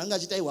because munhu anga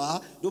achiti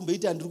aiwa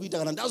ndomboita handiri kuita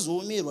kana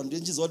ndazoomerwa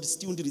ndichiziva kuti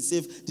still ndiri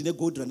safe ndine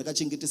gold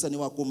randakachengetesa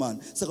nevakomana.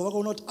 Saka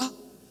vakaona kuti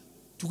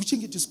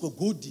tikuchengeteswa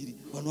gold iri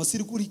vanhu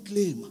vasiri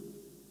kuriclaima.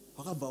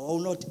 Vakabva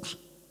vaona kuti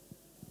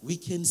we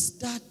can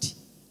start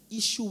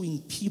issuing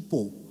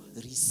people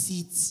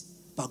receipts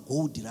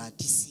pagold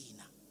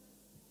ratisina.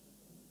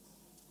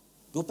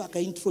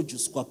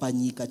 Ndopakaintroducwa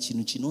panyika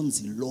chinhu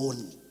chinonzi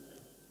loan.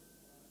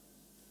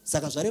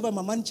 Saka zvareva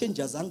ma-money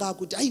changers anga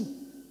akuti aiwa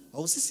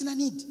hausisina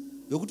need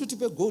yokuti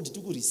utipe gold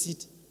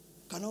tikureceipt.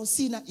 Kana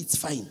usina it's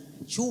fine.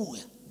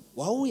 Chiuya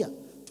wauya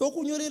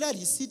tokunyorera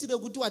receipt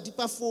rekuti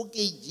watipa 4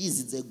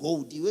 kgs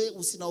dzegold iwe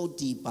usina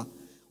utipa.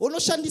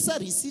 Unoshandisa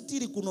receipt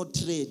iri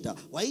kunotrader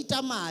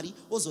waita mari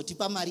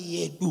ozotipa mari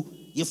yedu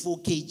ye4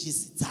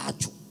 kgs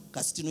dzacho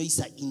kasi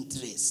tinoisa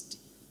interest.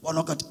 Vanhu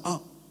vakati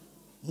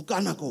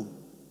mukanaka.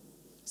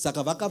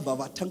 Saka vakabva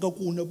vatanga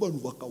kuona vanhu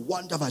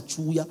vakawanda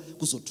vachiuya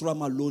kuzotora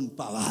maloni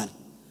pavari.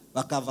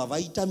 Vakabva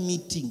vaita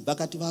meeting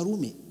vakati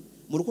varume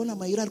muri kuona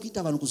mairi ari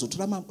kuita vanhu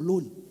kuzotora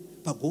maloni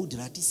pagold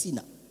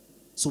ratisina.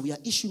 So we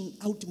are issuing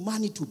out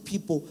money to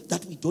people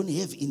that we don't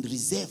have in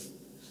reserve.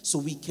 So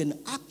we can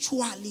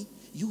actually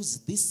use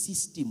this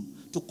system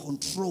to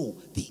control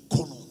the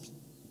economy.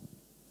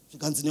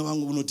 Zvikanzi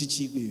nevangu unoti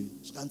chikwe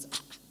zvikanzi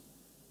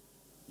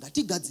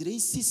ngatigadzirei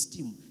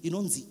system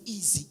inonzi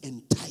easy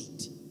and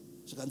tight.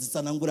 Zvikanzi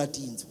tsanangura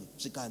tinzwe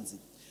zvikanzi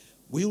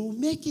we will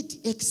make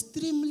it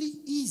extremely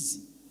easy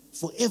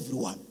for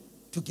everyone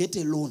to get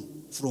a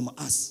loan from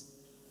us,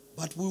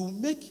 but we will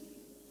make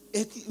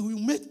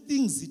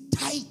things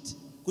tight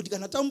kuti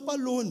kana tamupa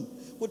loan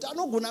kuti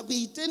anogona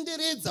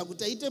kuitenderedza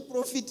kuti aite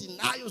profit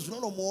nayo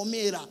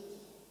zvinonomuomera.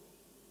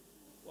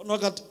 Vanhu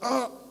vakati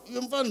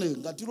iwe mfanhe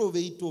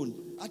ngatirovei toni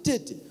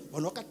atete.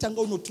 Vanhu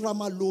vakatanga unotora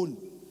maloni.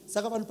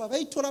 Saka vanhu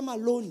pavaitora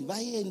maloni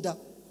vaenda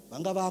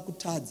vanga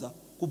vakutadza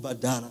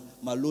kubhadhara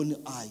maloni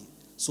ayo.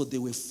 So they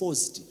were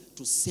forced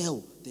to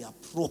sell their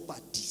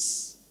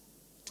properties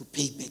to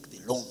pay back the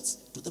loans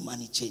to the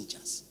money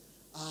changers.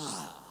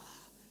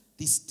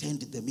 This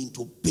turned them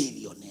into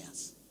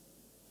billionaires.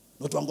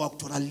 Not vanga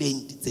vakutora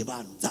land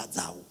dzevanhu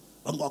dzadzavo,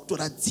 vanga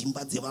vakutora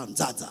dzimba dzevanhu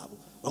dzadzavo,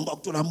 vanga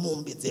vakutora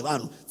mombe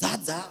dzevanhu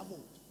dzadzavo.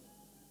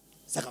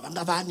 Saka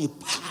vanga vane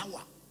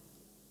power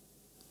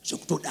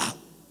zvekutodaro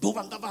ndo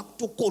vanga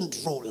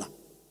vakutocontrola.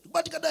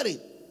 Kubatikadare.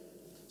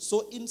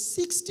 So in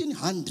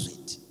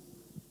 1600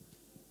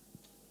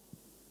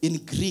 in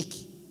Greek,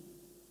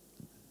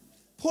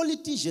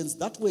 politicians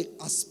that were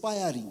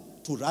aspiring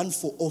to run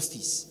for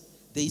office,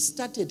 they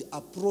started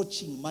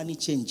approaching money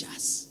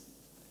changers.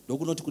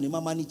 Ndokunoti kune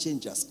money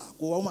changers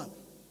akuwa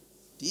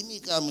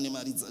ndimika mune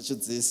mari dzacho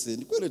dzese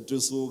ndikwere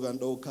dzosoka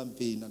ndo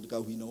campaign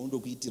ndikahwina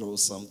undokuitirawo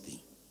something.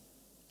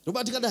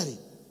 Ndobatikadare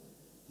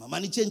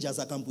money changers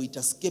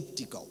akamboita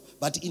skeptical.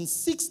 But in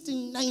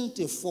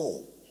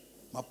 1694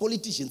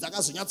 mapoliticians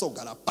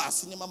akazonyatsogara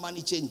pasi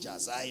nemamani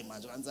changers ai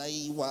manje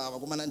kanzaiwa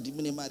vakomana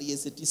ndimi nemari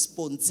yese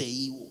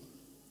tisponseiwo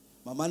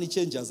mamani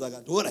changers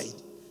akati alright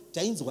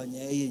tainzwa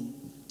nyaya yenyu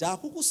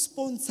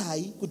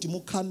takukusponsai kuti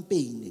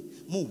mucampaign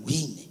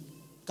muhwine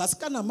kasi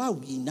kana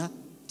mahwina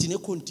tine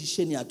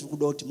condition yatiri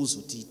kuda kuti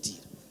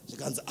muzotiitira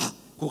zvikanzi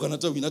kana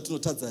tahwina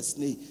tinotadza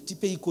sinei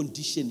tipei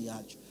condition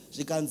yacho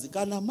zvikanzi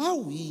kana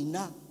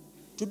mahwina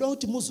toda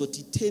kuti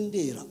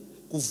muzotitendera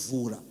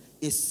kuvhura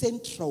a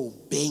central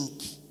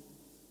bank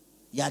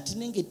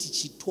yatinenge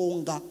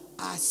tichitonga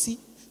asi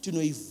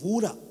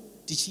tinoivhura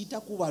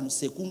tichiita kuvanhu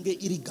sekunge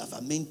iri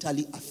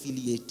governmentally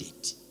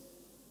affiliated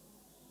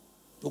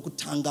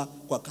tokutanga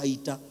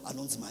kwakaita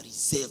anonzi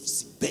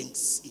reserves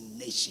banks in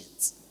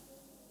nations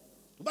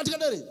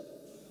ubatikadare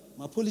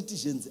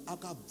mapoliticians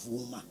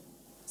akabvuma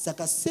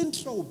saka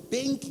central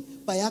bank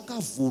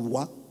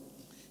payakavhurwa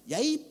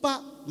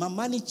yaipa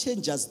money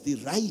changers the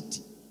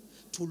right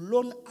to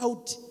loan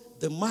out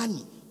the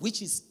money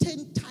which is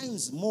 10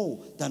 times more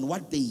than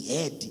what they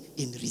had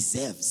in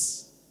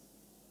reserves.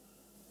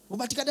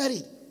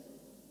 Ubatikadare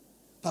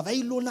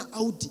pavailona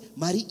out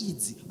mari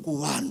idzi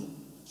kuvanhu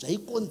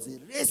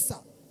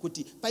zvaikonzeresa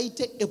kuti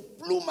paite a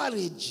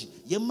plumage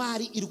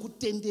yemari iri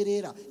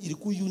kutenderera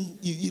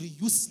iri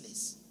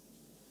useless.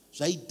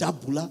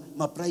 Zvaidabhula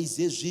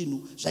maprice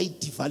ezvinhu,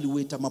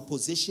 zvaidevaluate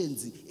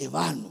mapossessions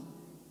evanhu.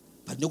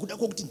 But nekuda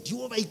kwokuti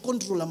ndivo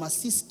vaicontrola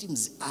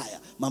masystems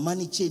aya,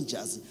 money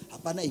changers,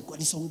 hapana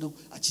ikwanisa kunge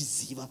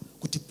achiziva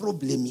kuti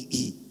problem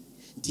iyi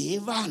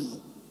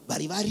ndeyevanhu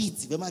vari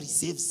varidzi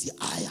vemareserves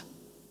aya.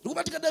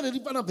 Ndikubatikadare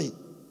ripana pe.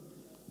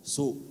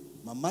 So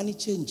money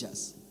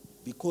changers,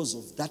 because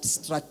of that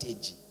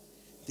strategy,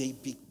 they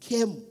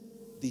became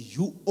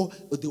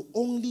the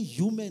only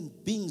human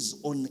beings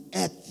on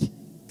earth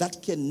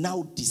that can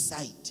now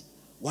decide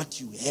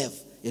what you have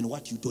and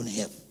what you don't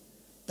have.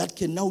 That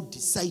can now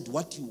decide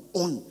what you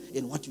own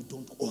and what you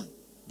don't own.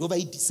 Dova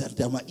I decide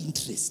my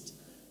interest.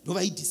 Dova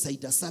I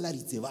decide salary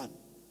zevan.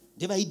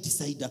 Dova I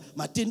decide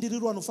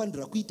matenderero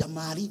anofanira kuita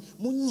mari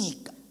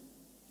munyika.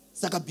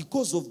 Saka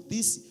because of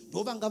this,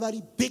 dova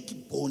ngavari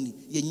backbone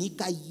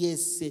yenyika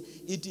yese.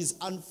 It is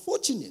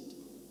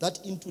unfortunate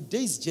that in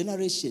today's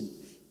generation,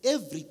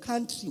 every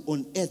country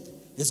on earth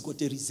has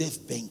got a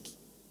reserve bank.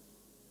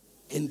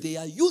 And they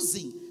are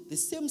using the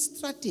same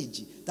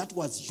strategy that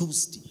was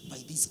used by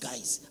these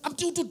guys. Up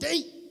till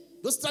today,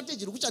 those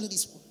strategy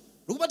rukuchandiswa.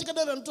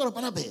 Rukubatikadara notora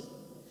panapera.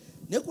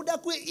 Nekuda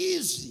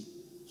kweizvi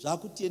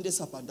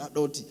zvakutiendesa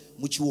pandadoti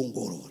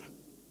muchiongorora.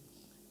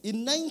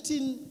 In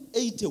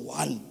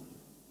 1981,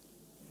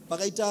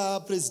 pakaita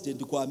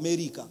president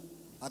kuAmerica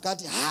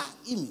akati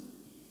imi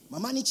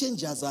money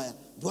changers aya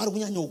ndowari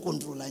kunyanya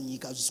kucontrola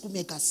nyika zvisi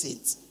kumeka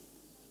sense.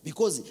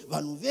 Because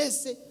vanhu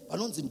vese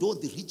vanonzi ndo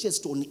the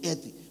richest on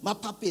earth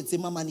mapuppets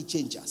money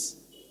changers.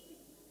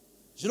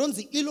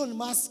 Zvinonzi Elon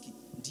Musk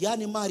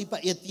ndiane mari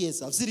paearth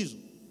yese, hazvirizvo?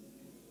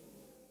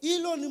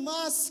 Elon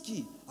Musk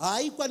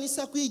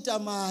haikwanisa kuita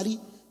mari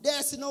dai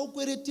asina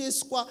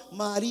kukwereteswa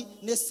mari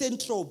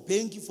neCentral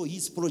Bank for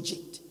his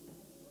project.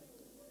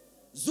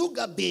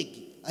 Zuckerberg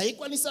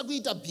haikwanisa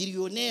kuita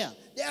billionaire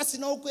dai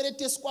asina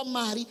kukwereteswa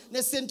mari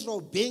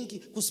neCentral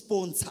Bank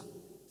kusponsor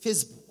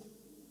Facebook.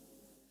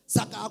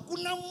 Saka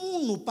hakuna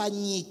munhu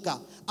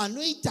panyika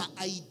anoita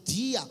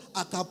idea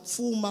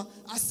akapfuma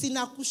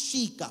asina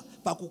kusvika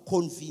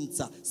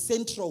pakuconvince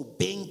Central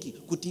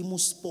Bank kuti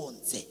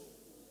imusponse.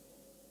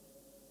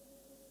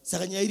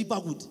 Saka nyaya iri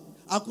pakuti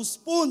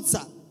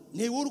akusponsa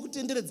newe uri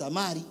kutenderedza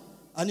mari,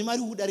 ane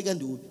mari kudarika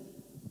ndeupi?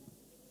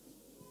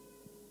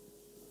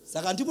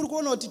 Saka ndimuri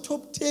kuona kuti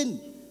top 10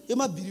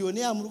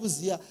 yemabillionaire muri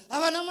kuziya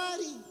havana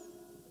mari.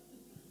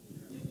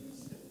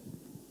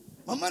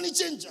 Money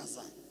changers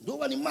ndo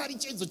vane mari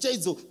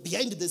chaidzo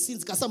behind the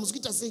scenes. Kasa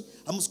musikuita sei?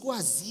 Hamusi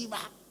kuvaziva.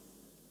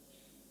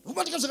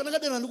 Ukubatika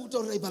zvakanakadena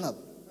ndikutaurirai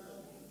panapa.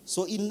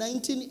 So in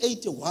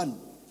 1981,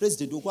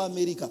 president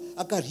wekuAmerica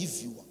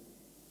akareviewa,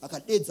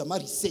 akadedza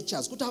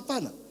maresearchers kuti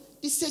hapana,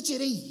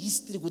 tisecherei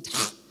history kuti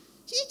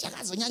chii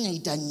chakazonyanya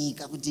ita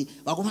nyika kuti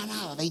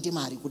vakomana ava vaite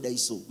mari kudai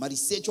so.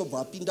 Maresearch obva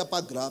apinda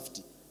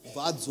pagraft,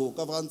 obva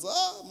adzoka vakanzi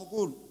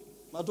mukuru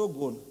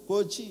matogona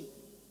kochi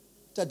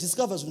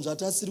tadiscover zvinhu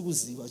zvatasiri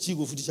kuziva.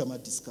 Chiko futi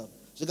chamadiscover?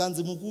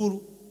 Zvikanzi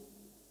mukuru,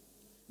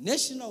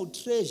 national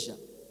treasure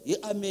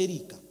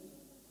yeAmerica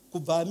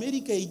kubva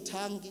America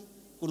itange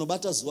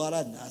kunobata zuva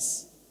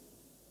ranhasi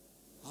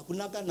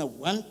hakuna kana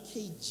 1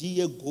 kg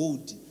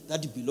yegold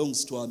that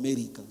belongs to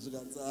America.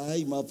 Zvikanzi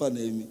hai mapa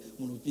nemi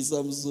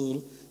munopisa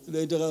musoro,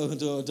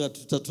 tinoita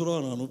tatora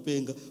vanhu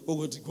vanopenga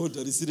okuti gold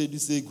harisiredu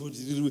sei gold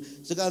ririwe.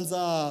 Zvikanzi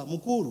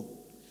mukuru,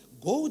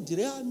 gold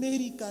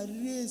reAmerica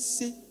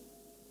rese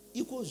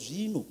iko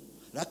zvino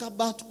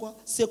rakabatwa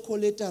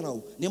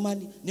secollateral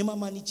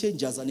nemamani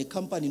changers ane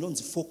company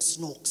inonzi Fox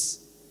Knox.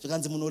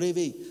 Zvikanzi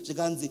munorevei?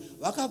 Zvikanzi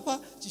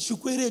vakapa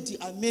chishukwereti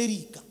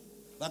America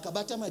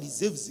vakabata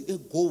mareserves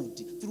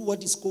egold through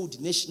what is called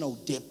national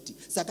debt.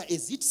 Saka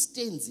as it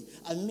stands,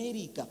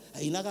 America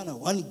haina kana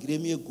 1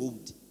 gram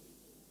yegold.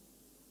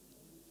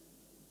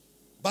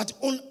 But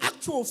on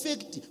actual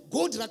fact,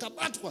 gold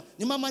rakabatwa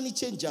nima money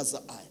changers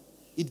aya.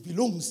 It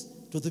belongs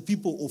to the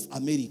people of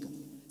America.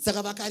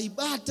 Saka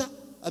vakaribata,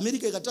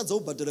 America ikatadza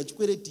kubhadhara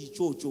chikwereti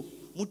ichocho.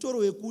 Mutoro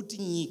wekuti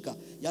nyika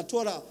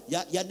yatora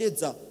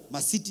yadedza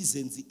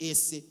ma-citizens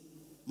ese.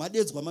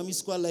 Madedzwa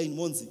mamiswa line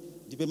monzi.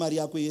 Ndipe mari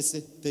yako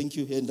yese, thank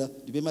you enda.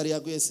 Ndipe mari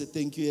yako yese,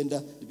 thank you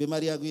enda. Ndipe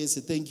mari yako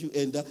yese, thank you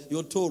enda.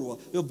 Yotorwa,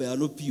 yobva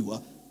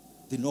yanopiwa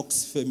the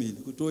Knox family.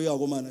 Kutoya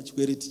akomana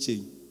chikwereti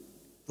chenyu.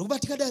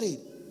 Rokubatika dareri.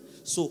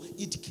 So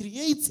it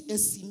creates a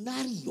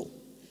scenario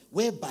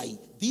whereby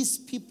these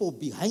people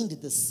behind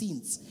the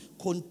scenes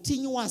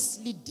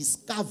continuously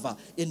discover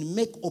and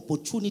make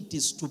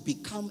opportunities to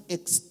become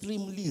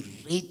extremely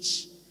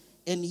rich,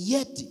 and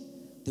yet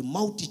the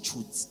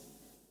multitudes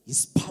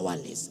is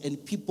powerless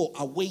and people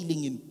are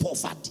wailing in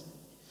poverty.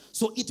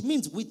 So it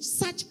means with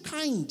such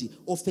kind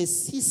of a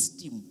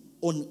system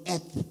on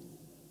earth,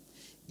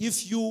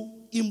 if you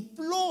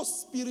implore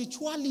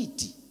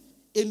spirituality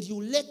and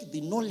you lack the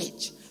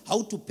knowledge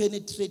how to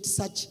penetrate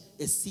such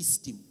a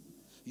system,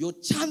 your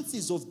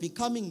chances of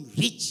becoming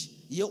rich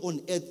here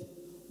on earth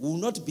will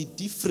not be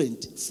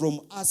different from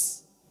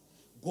us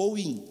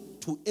going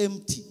to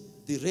empty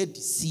the Red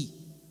Sea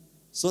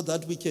so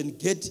that we can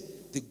get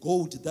the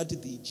gold that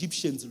the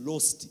Egyptians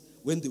lost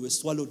when they were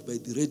swallowed by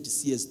the Red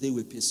Sea as they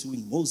were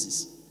pursuing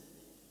Moses.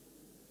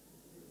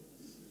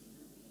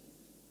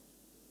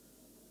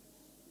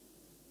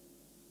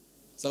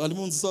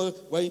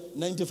 Why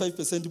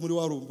 95% muri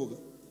waromboka?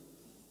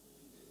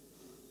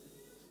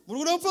 Muri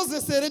kuda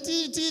kupossessere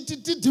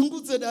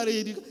tidhungudze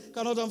daredi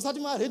kana kuti musati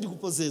maredi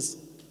kupossessa.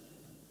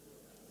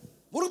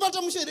 Muri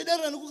kubata mushere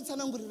dare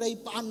nekutsanangurirai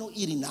pano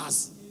iri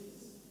nhasi.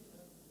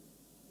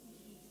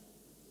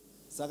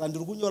 Saka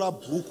ndiri kunyora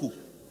bhuku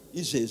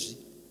izvezvi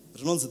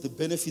rinonzi The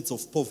Benefits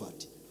of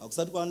Poverty.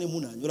 Hakusati kwane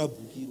munhu anyora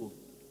bhuku iro.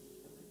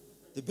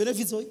 The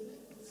benefits of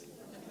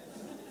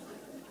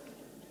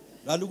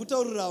Randi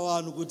kutaurira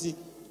vanhu kuti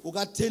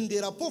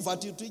ukatendera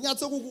poverty kuti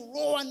inyatso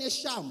kukurowa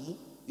neshamu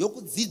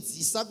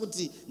yokudzidzisa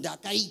kuti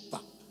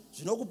ndakaipa,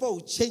 zvinokupa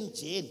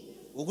uchenjeri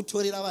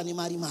wokutorera vane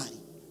mari.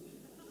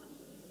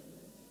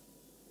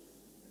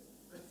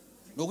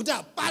 Nokuti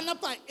hapana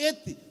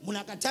paearth munhu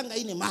akatanga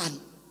ine mari.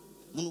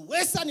 Munhu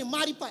wese ane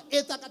mari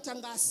paearth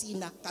akatanga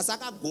asina, kasi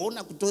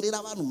akagona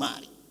kutorera vanhu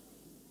mari.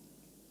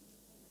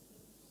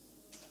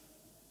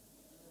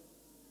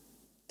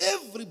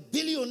 Every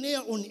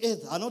billionaire on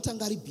earth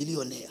anotanga ari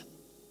billionaire.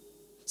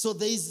 So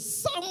there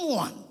is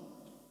someone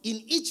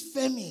in each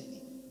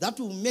family that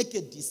will make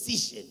a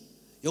decision.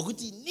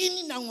 Yokuti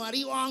nini na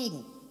mwari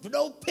wangu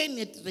toda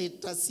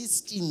kupenetrate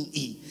system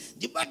iyi.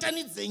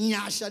 Ndibatanidze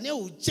nyasha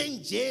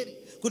neuchenjeri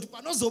kuti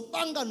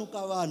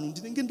panozopanganuka vanhu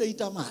ndinenge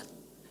ndaita mari.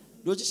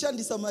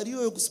 Ndochishandisa mari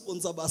iyoyo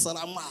kusponsor basa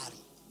raMwari.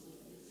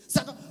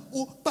 Saka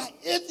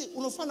paearth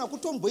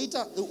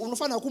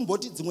unofana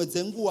kumboti dzimwe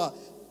dzenguwa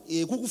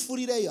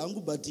kukufurirai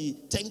hangu but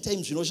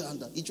time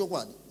zvinoshanda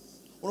ichokwadi.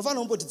 Unofana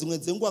kumboti dzimwe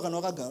dzenguwa kana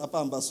wakagara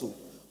pamba so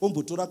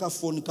wombotora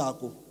kafoni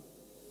kako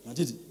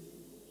natiti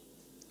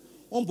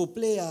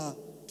womboplaya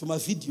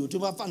tumavidhiyo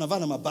tumafana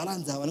vana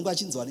mabalanza vanenge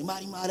vachinzwa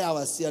nemari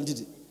avasiya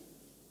nditi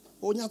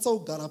onyatsa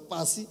kugara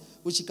pasi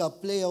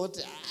uchikaplaya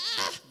kuti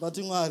but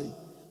Mwari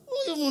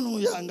uyu munhu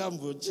uyu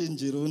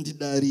angambochenjera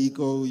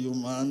undidarika uyu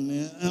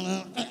mane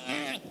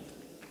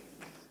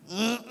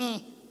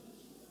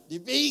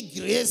ndipei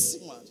grace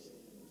Mwari.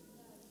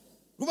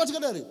 Rubatika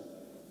dare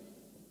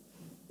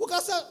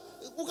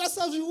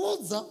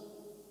ukasazviudza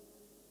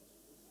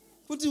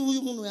kuti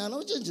uyu munhu yana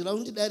uchenjera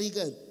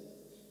undidarika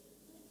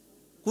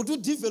kuti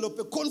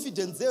udevelop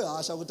confidence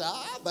yehasha kuti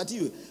but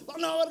iwe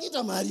vana vari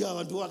kuita mari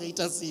ava ndiwo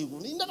vakaita siku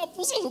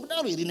ndakapusa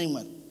zvokudaro here nei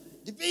Mwari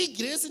ndipei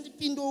grace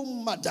ndipinde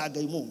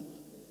mumadhaga imomo.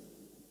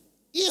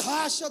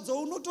 Ihasha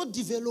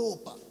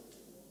dzaunotodevelopa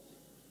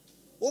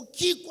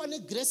okikwa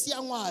negrace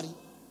yaMwari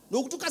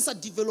nokuti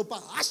ukasadevelopa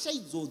hasha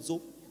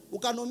idzodzo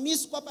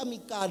ukanomiswa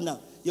pamikana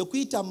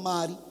yekuita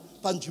mari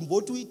panzvimbo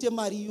kuti uite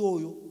mari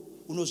iyoyo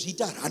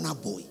unozviita runner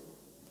boy.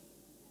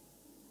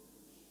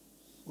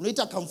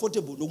 Unoita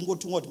comfortable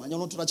ndokungotumwa kuti manya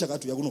unotora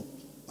chakati uya kuno,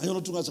 manya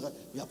unotunga chakati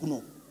uya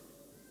kuno.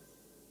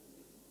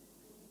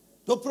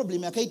 Ndo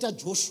problem yakaita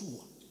Joshua.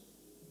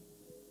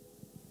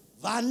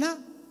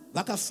 Vana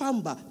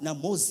vakafamba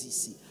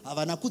naMoses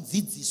havana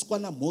kudzidziswa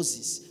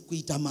naMoses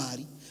kuita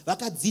mari,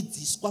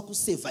 vakadzidziswa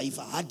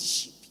kusurvive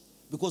hardship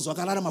because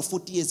vakararama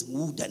 40 years in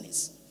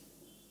wilderness.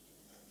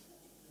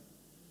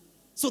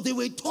 So they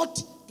were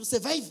taught to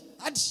survive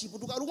hardship.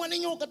 Ukarumwa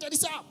nenyoka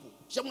tarisa hapo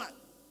shamwari,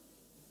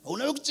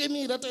 haunawe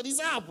kuchemera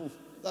tarisa hapo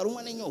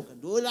ukarumwa nenyoka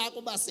ndo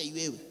lako basa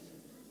iwewe.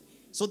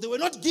 So they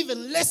were not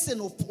given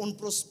lesson on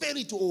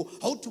prosperity or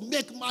how to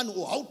make money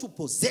or how to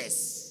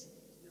possess.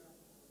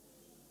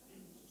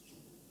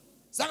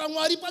 Saka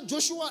Mwari pa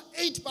Joshua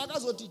 8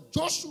 pakazoti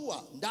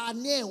Joshua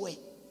ndanewe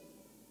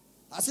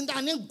asi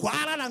ndane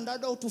gwara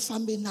randada kuti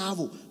ufambe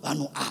navo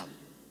vanhu avo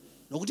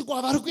nokuti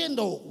kwavari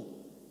kuenda uku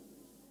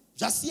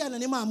zvasiyana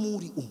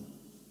nemamuri umu.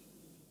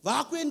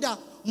 Vakuenda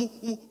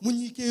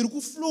munyika iri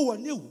kuflowa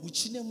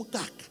nehuchi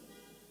nemukaka.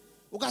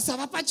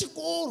 ukasava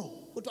pachikoro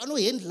kuti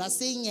vanohendla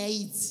sei nyaya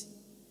idzi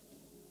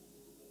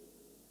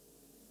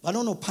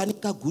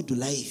vanonopanika good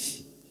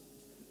life.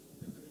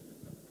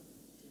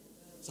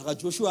 Saka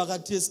Joshua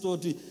akatesta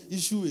kuti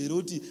issue here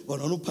kuti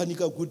vanhu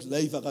vanopanika good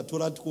life,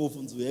 akatora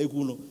 12 nzuyai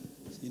kuno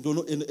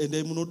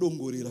endai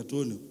munodongorera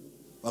tone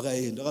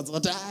vakaenda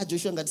akati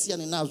Joshua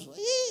ngatisiyane nazvo.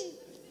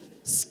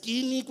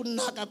 Skini,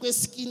 kunaka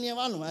kweskini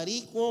yevanhu vari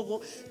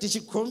ikoko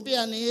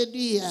tichikompea neyedu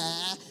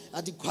iya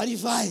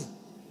hatiqualify.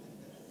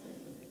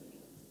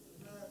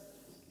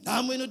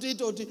 Nhamo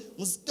inotoita kuti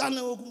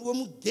musikana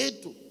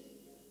wemugeto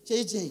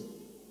chei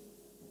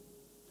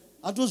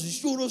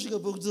atozvishoro svika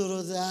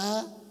pekutaura kuti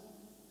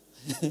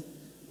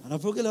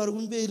anapokela vari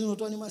kumberi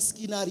unotova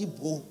nemaskini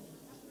aripo.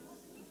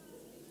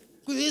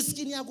 Kuve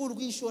skini yako uri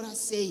kuishora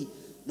sei?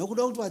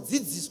 Nokuda kuti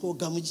wadzidziswa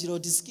kugamuchira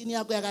kuti skini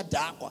yako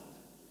yakadhakwa.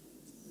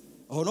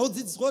 Hauna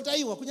kudzidziswa kuti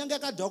aiwa kunyange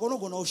yakadhakwa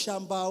unogona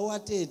kushambawo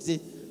atete,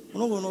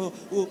 unogona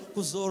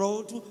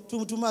kuzorawo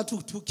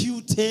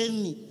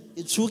Q10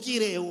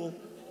 itsvukirewo.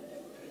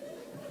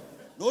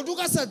 Nokuti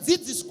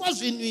ukasadzidziswa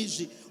zvinhu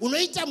izvi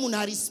unoita munhu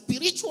ari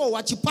spiritual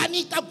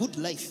wachipanika good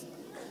life.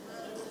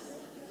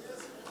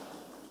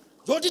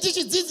 Ndokuti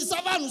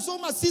tichidzidzisa vanhu so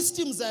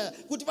masystems aya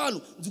kuti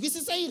vanhu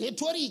nzwisisei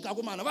rhetorika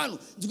komana, vanhu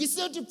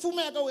nzwisisei kuti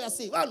pfuma yakauya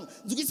sei, vanhu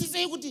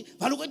nzwisisei kuti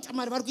vanhu kuita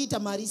mari vari kuita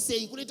mari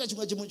sei, kunoita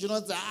chimwe chinhu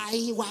chinodzi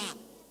aiwa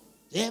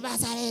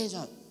yebasa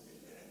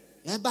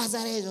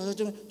rezvo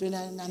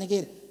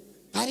tonanikire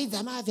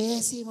paridza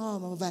mavhesi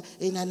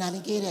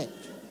nanikire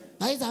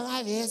paridza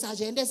mavhesi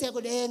achiendese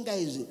kudenga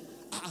izvi.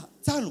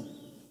 Tsano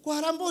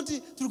kuaramba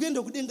kuti tiri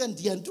kuenda kudenga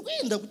ndiani? Tiri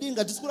kuenda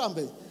kudenga, tisi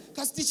kuramba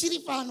kasi tichiri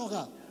pano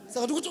ka.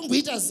 Saka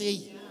tikutomboita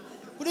sei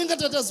kudenga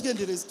tatazi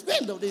kuenderesi?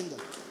 Tikuenda kudenga.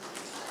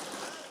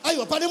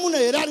 Aiwa pane munhu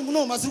here ari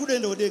muno masiri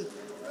kuenda kudenga?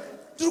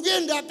 Tiri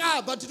kuenda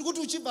kaba, tiri kuti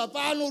uchibva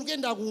pano uri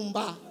kuenda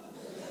kumba.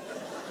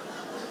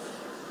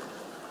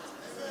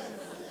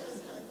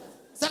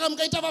 Saka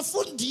mukaita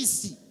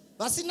vafundisi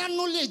vasina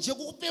knowledge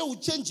yekukupe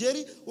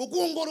uchenjeri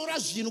wekuongorora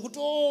zvinhu kuti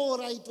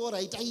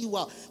right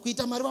aiwa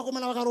kuita mari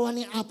vakomana vakarowa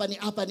neapa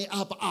neapa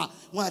neapa.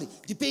 Mwari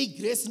ndipei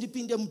grace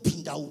ndipinde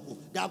mupinda uko,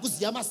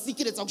 ndakuziva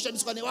masikirets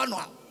akushandiswa nevanhu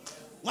ava.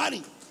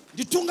 Mwari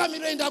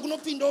nditungamirei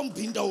ndakunopindawo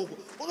mupinda uko,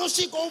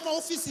 unosvikawo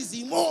mumaoffices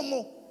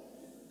imomo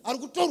ari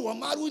kutorwa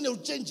mari uine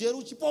uchenjeri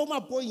uchipawo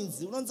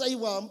mapoints. Unonzi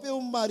aiwa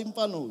mupewo mari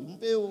mupano,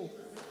 mupewo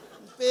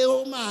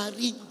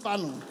mari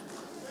mupano.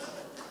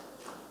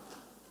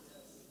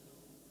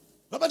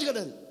 Rabatika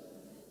dare.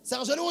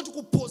 Saka zvare kuti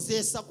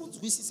kupozesa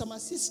kunzwisisa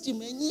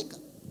masystem enyika.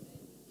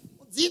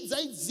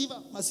 Dzidza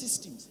idziva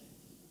masystems.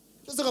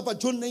 Saka pa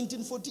John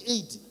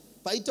 1948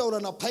 paitaura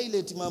na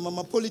Pilate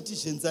ma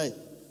politicians ai.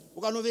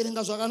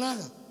 Ukanoverenga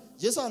zvakanaka.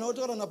 Jesu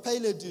anotaura na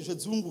Pilate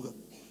zvedzunguka.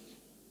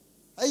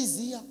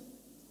 Aiziya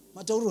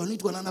matauriro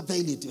anoitwa na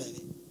Pilate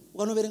vave.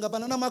 Ukanoverenga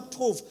pana Mark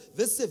 12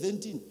 verse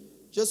 17.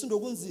 Jesu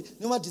ndokunzi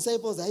nema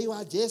disciples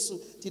aiwa Jesu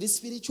tiri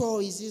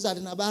spiritual izizvi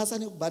hatina basa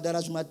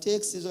nekubhadhara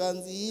zvimataxi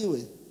zvakanzi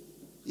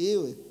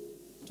iwe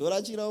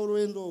tora chirauro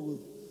endoko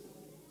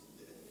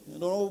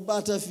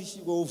ndonobata fishi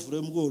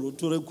kwauvhure mukoro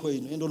tore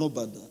coin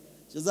endonobhadhara.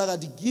 Jesu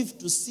akati give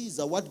to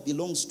Caesar what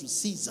belongs to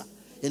Caesar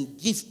and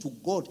give to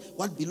God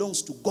what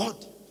belongs to God.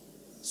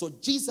 So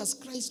Jesus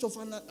Christ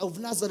of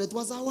Nazareth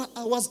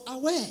was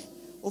aware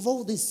of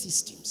all these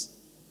systems.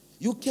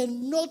 You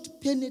cannot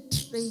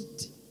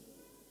penetrate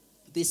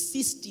the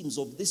systems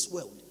of this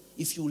world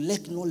if you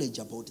lack knowledge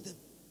about them.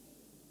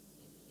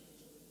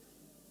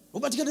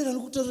 Ubatikadera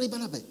nokutorera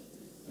panapa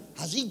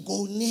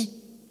hazvigone.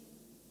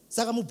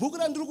 Saka mubhuku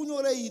randiri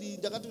kunyora iri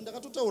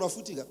ndakatotaura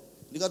futika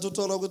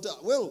ndikatotaura kuti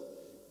well,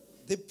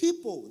 the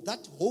people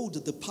that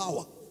hold the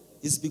power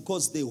is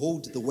because they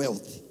hold the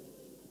wealth.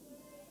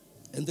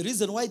 And the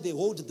reason why they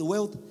hold the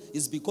wealth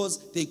is because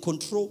they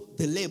control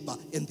the labor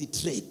and the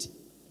trade.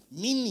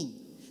 Meaning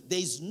there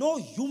is no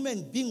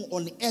human being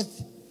on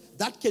earth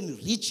that can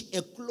reach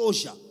a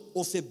closure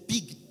of a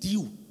big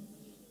deal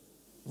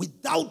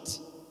without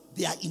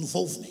their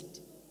involvement.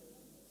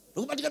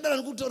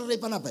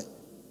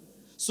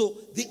 So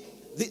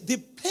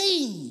the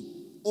pain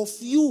of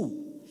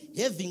you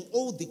having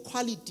all the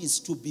qualities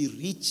to be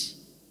rich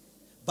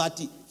but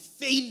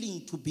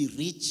failing to be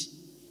rich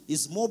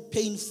is more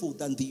painful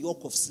than the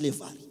yoke of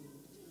slavery.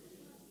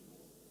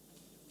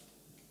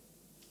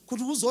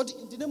 Kuti uzoti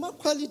ndine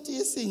maquality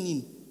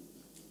esenini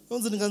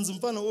konzi ndinganzi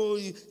mpana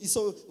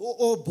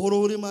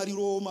borore mari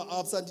roma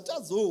apsa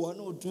nditazowa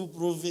no to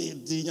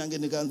prophet nyange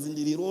ndikanzi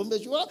ndiri rombe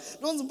chwa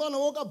ndonzi mpana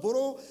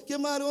wakabhoro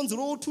kemari onzi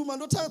rotuma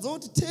ndotadza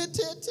kuti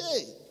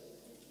te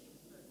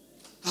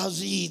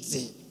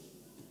azviite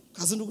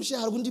kasi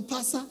ndikushaya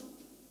kundipasa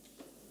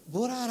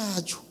bhora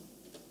racho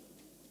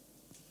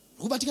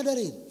kubatika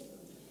dareni.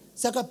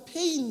 Saka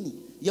pain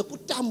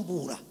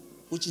yekutambura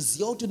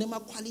uchiziva kuti une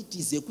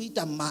maqualities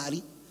ekuita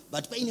mari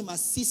but paine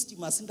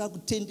masystem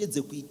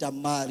asingakutendedze kuita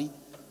mari,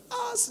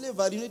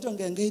 slavery inoitwa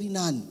nganga iri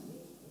nani.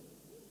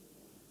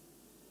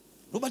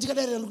 Robatika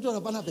darera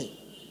ndikutaura panapa.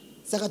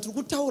 Saka tiri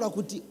kutaura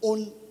kuti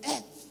on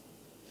earth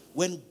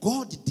when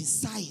God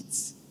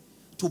decides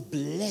to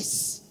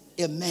bless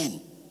a man,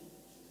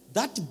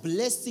 that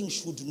blessing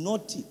should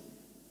not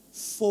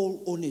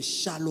fall on a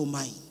shallow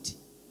mind.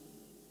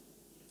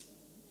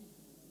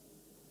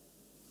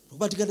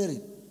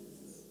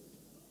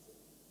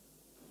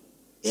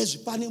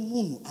 Ezvipane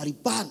munhu ari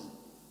pano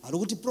ari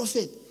kuti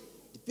prophet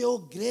ndipewo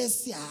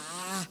grace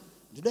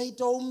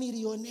ndidaitawo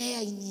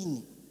millionaire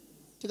inini.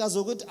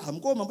 Tikazokuti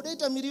mukoma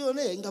mudaita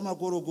millionaire inga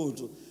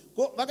makorokoto.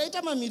 Ko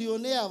vakaita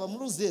mamillionaire ava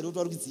muruzive kuti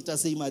vari kudziita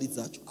sei mari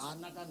dzacho.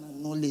 Haana kana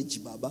knowledge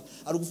baba.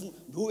 Ari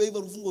kufunga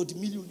vari kufunga kuti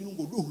million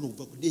inongodonha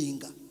kubva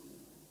kudenga.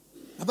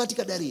 Apa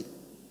tikadarira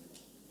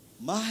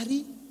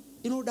mari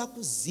inoda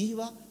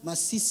kuziva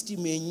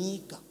masystem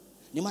enyika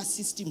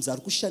nemasystems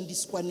ari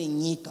kushandiswa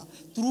nenyika.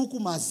 Through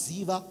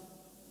kumaziva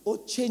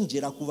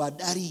ochenjera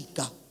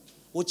kuvadarika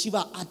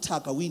ochiva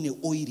ataka uine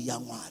oil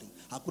yaMwari.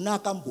 Hakuna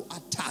akambo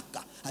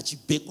ataka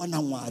achibekwa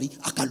naMwari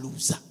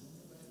akaluza.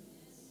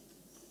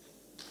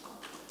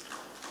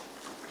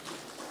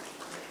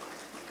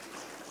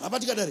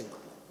 Abatikadare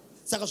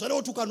saka zvare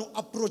kuti ukano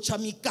approacha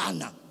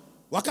mikana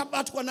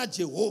wakabatwa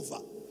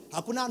naJehovha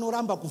hakuna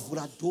anoramba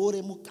kuvhura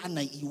dore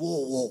mukana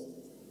iwowo.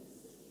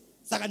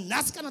 Saka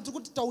nhasi kana tiri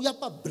kuti tauya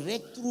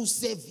breakthrough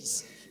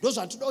service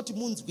ndozvatoda kuti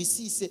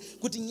munzwisise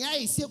kuti nyaya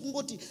isiye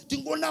kungoti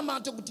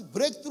tingonamata kuti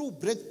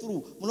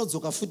breakthrough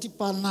munodzoka futi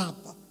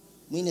panapa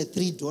muine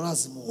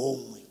 $3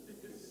 muhomwe.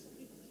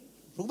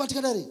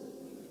 Rokubatika dare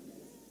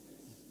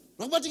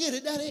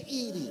rokubatika dare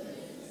iri.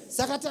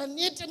 Saka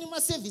tanete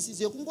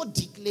nemaservices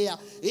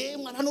yekungodeclare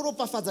mwana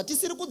anoropafadza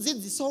tisiri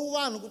kudzidzisawo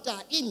vanhu kuti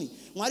ini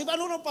Mwari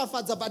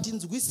vanoropafadza but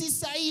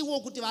nzwisisaiwo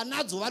kuti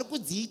vanadzo vari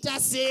kudziita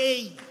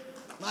sei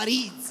mari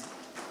idzi.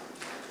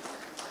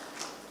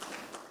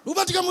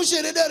 Rubatika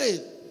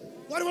musheredere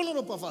Mwari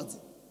vanoropafadza.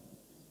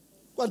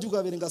 Kwandi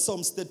ukaverenga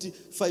Psalms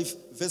 35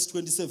 verse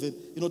 27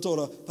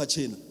 inotaura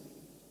pachena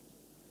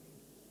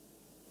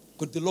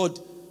kuti the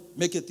Lord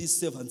maketh his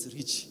servants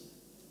rich.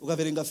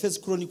 Ukaverenga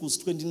 1 Chronicles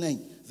 29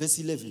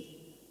 verse 11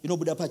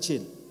 inobuda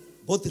pachena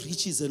both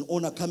riches and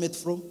honor cometh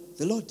from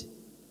the Lord.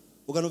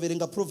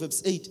 Ukanoverenga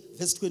Proverbs 8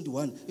 verse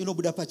 21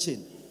 inobuda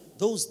pachena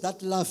those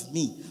that love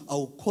me I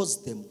will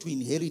cause them to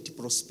inherit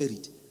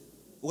prosperity.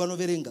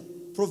 Ukanoverenga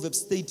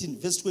Proverbs 13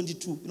 verse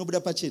 22 inobuda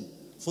pachena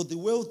for the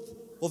wealth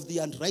of the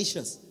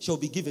unrighteous shall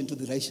be given to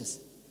the righteous.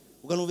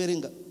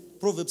 Ukanoverenga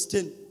Proverbs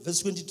 10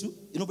 verse 22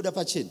 inobuda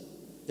pachena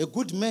a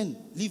good man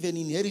leave an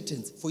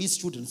inheritance for his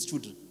children's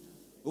children.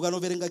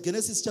 Ukanoverenga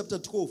Genesis chapter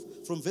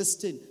 12 from verse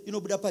 10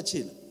 inobuda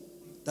pachena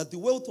that the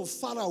wealth of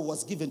Pharaoh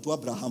was given to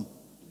Abraham.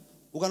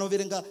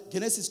 Ukanoverenga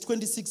Genesis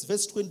 26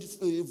 verse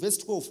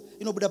 12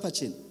 inobuda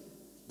pachena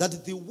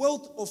that the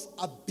wealth of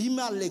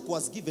Abimelech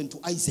was given to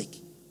Isaac.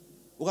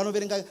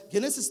 Ukanoverenga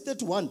Genesis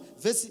 31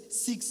 verse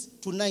 6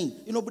 to 9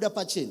 inobuda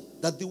pachena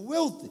that the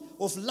wealth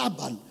of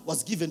Laban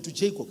was given to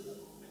Jacob.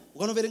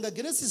 Ukanoverenga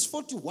Genesis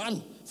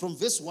 41 from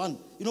verse 1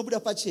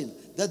 inobuda pachena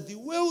that the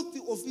wealth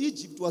of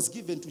Egypt was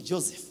given to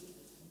Joseph.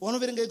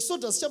 Ukanoverenga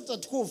Exodus chapter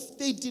 12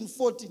 13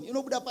 14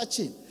 inobuda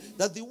pachena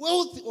that the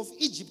wealth of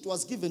Egypt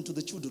was given to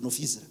the children of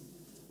Israel.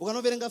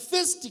 Ukanoverenga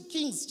 1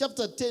 Kings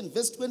chapter 10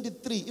 verse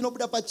 23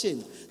 inobuda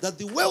pachena that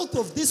the wealth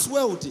of this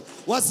world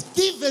was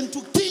given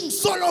to King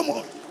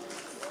Solomon.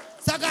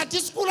 Saka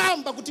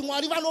tisikuramba kuti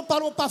Mwari vanopa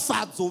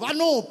ropafadzo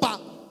vanopa.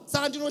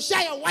 Saka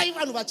ndinoshaya why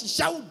vanhu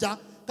vachishauda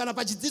kana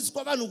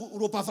pachidzidziswa vanhu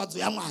ropafadzo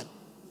yaMwari.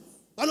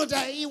 Vanoti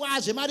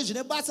iwa zvemari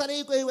zvine basa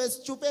reiko iwe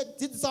chupe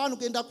dzidzisa vanhu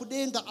kuenda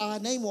kudenga.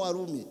 Naimo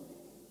warume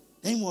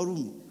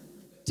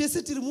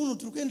tese tiri munhu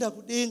tiri kuenda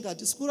kudenga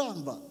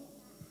tisikuramba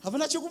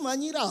havana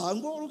chekumhanyira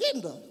hango uri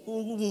kuenda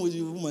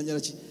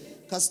kumhanyira chi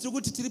kasi tiri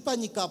kuti tiri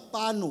panyika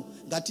pano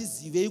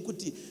ngatizivei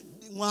kuti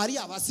Mwari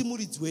havasi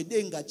muridzi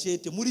wedenga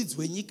chete muridzi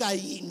wenyika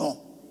ino.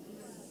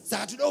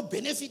 Saka toda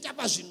kubenefita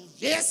pazvinhu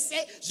zvese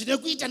zvine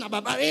kuita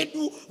nababa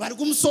vedu vari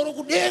kumusoro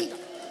kudenga.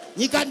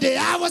 Nyika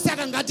ndeyavo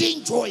saka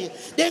ngatienjoye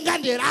denga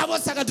nderavo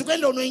saka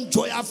tikuenda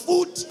unoenjoya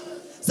futi.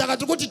 Saka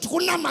tikuti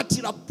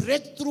tikunamatira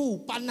breakthrough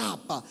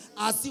panapa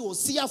asi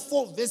Hosea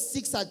 4 verse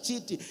 6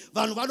 achiti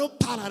vanhu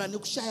vanoparara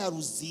nekushaya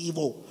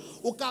ruzivo.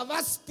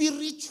 Ukava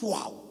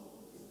spiritual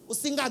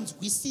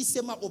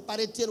usinganzwisise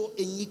maoparetero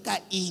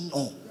enyika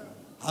ino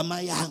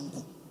hama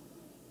yangu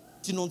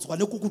tinonzwa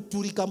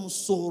nekukuturika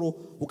musoro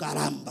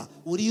ukaramba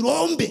uri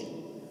rombe.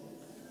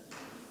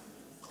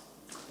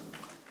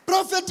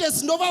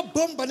 Prophetess ndova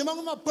bomba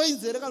nemamwe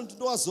mapoints here kana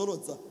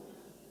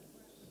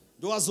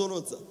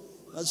ndowazorodza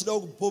nachida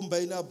kubomba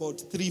in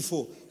about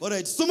 3-4. All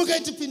right, sumuka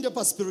itipinde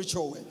pa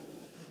spiritual way.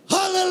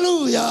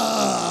 Hallelujah.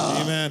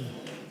 Amen.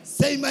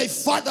 Say my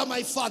father,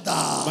 my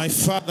father. My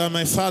father,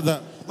 my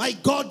father. My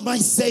God, my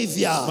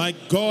Savior. My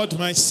God,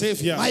 my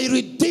Savior. My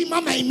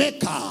Redeemer, my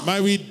Maker. My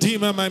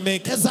Redeemer, my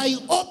Maker. As I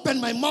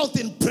open my mouth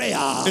in prayer.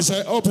 As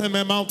I open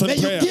my mouth in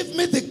prayer. May you give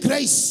me the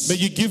grace. May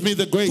you give me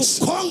the grace.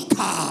 To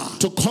conquer.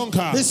 To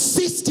conquer. The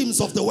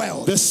systems of the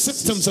world. The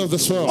systems of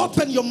this world.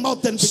 Open your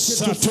mouth and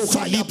begin to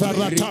fire.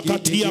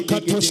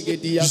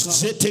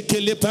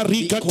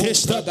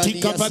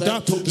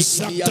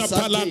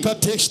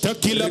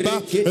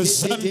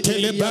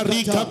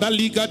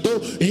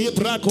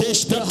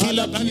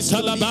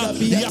 Antalaba,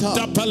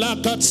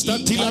 Yatapalaka,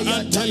 Statila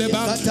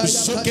Anteleba,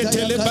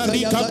 Soketele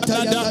Barika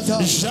Plada,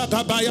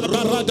 Jagabaya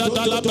Barada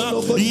Dalaba,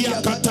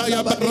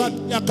 Yakataya Barad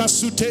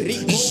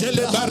Yakasute,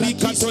 Jele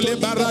Barika Tole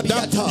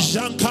Barada,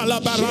 Jankala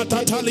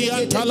Barata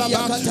Talian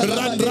Talaba,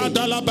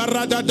 Randrada la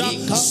Barada,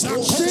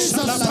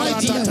 Sakosha la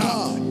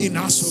Barata, in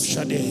Aso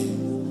Shade.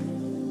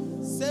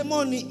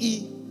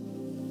 Semoni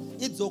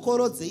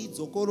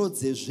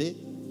idzokorodze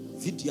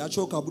video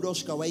yacho kabuda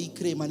kusvika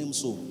waikrema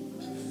nemusoro.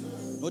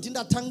 Noti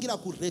ndatangira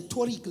ku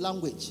rhetoric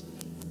language.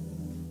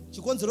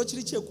 Chikonzero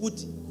chiri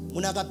chekuti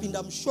munhu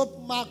akapinda mushop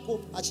mako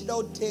achida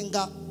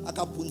kutenga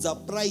akabvunza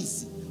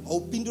price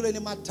haupindure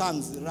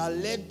nematongues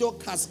raledo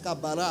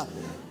kaskabara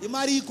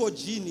imari iko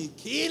jini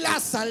kila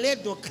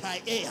saledo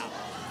kaea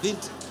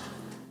vinti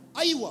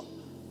aiwa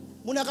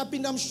munhu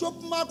akapinda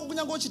mushop mako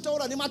kunyange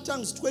uchitaura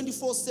nematongues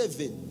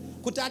 24/7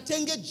 kuti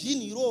atenge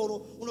jini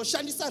iroro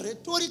unoshandisa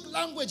rhetoric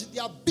language, the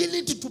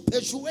ability to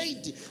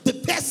persuade the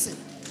person.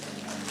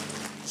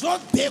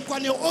 Zvobhekwa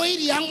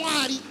neoiri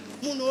yaMwari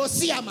munhu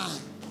osiya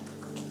mari.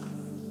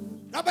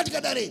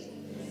 Rabatikadare.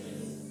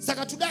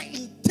 Saka toda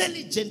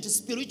intelligent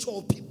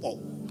spiritual people.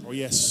 Oh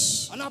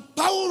yes. Ana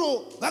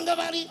Paulo vanga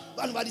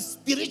vari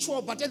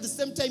spiritual but at the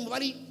same time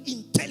very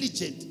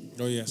intelligent.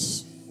 Oh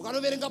yes.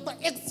 Ukanoverenga pa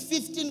Acts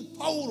 15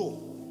 Paulo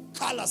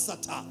kala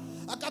sata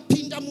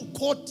akapinda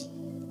mukoti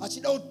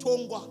achida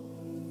utongwa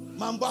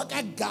mambo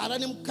akagara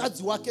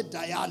nemukadzi wake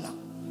Diana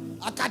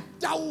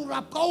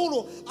akataura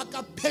Paulo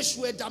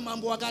akapeshweta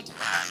mambo akati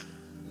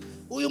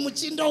uyu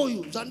muchinda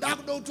uyu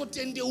zvandakuda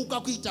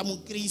kutotendeuka kuita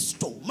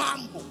muKristo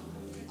mambo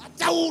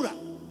ataura.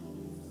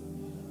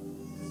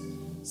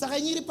 Saka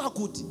nyiri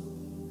pakuti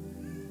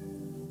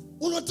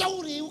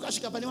unotaurei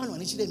ukasvika pane vanhu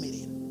vane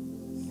chiremerera.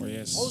 Oh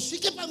yes.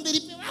 Usvike pamberi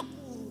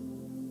pevakuru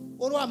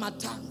orova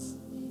matongues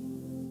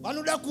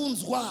vanoda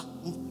kunzwa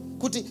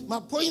kuti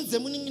mapoints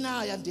emunin'ina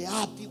aya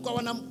ndeapi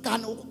kwawana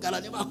mukana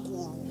wokugara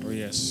nevakuru. Oh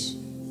yes.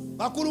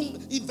 Vakuru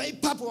ibva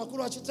ipapo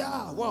vakuru vachiti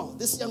wow,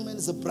 this young man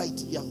is a bright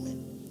young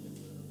man.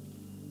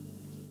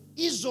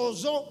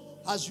 Izvozvo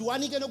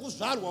hazviwanike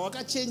nekuzvarwa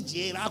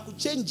wakachenjera,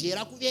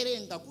 kuchenjera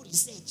kuverenga,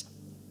 kuresearcha.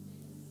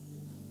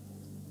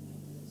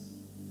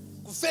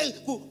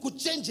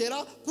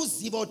 Kuchenjera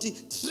kuziva kuti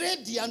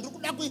trade yandiri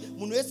kuda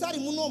munhu wese ari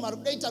munoma ari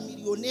kuda kuita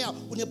millionaire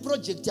une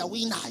project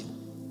yawinayo.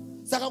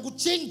 Saka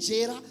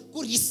kuchenjera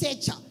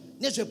kuresearcha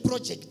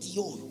nezveproject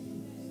iyoyo.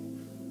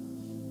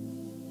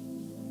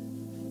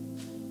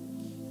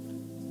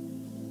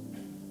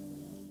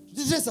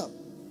 Ndizesa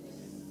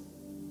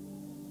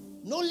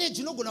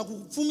knowledge inogona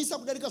kupfumisa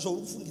kudarika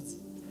zvauri kufungidza.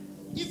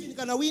 Even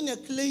kana uine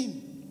claim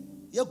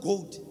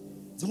yegold,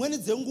 dzimweni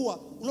dzenguva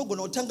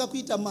unogona kutanga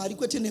kuita mari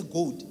kwete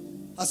negold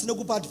asi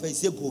nekupa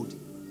advice yegold.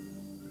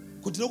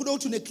 Kuti nokuda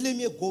kuti une claim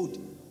yegold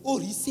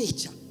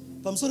oresearcha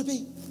pamusoro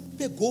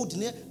pegold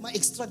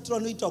nemaextractor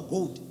anoita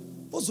gold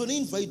ozone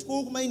invite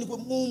kumaini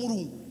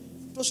kwemurungu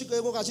tosvika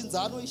iko kachinzi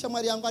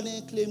ishamwari yangu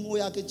ane claim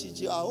yake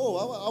chichi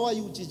how are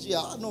you chichi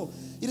no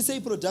iri sei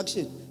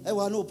production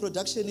aiwa no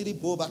production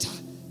iripo but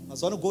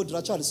mazuva gold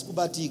racho harisi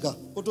kubatika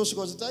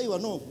otosvika kuti aiwa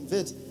no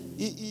mvete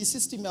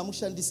system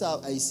yamushandisa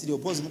haisiriyo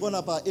because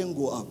mukaona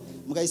paangle apa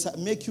mukaisa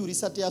mercury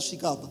isati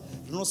yasvika apa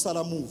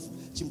rinosara move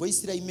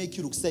chimboisirai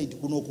mercury kuside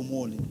kuno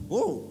kumone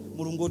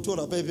murungu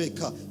otora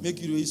paipeka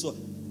mercury yoiswa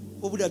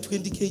obuda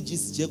 20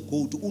 kgs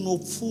jegold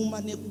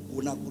unopfuma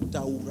nekugona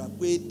kutaura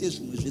kwete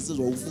zvimwe zvese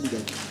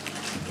zvaufunga.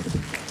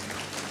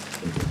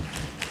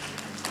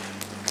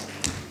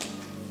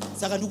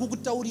 Saka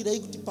ndikukutaurirai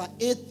kuti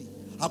paearth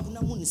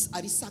hakuna munhu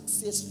ari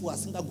successful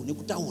asingagone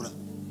kutaura.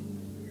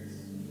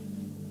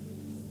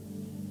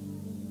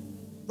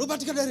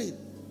 Robatika rei.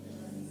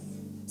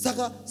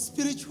 Saka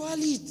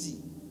spirituality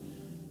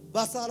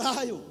basa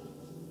rayo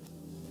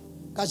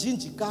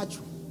kazhinji kacho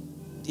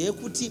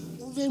ndeyekuti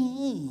uve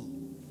munhu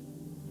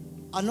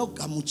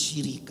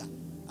anogamuchirika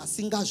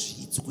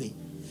asingazvidzwe.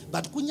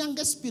 But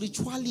kunyange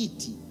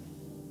spirituality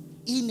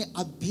ine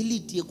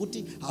ability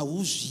yekuti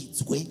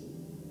hauzvidzwe,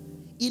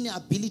 ine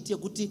ability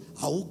yekuti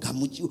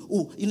haugamuchi,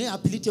 ine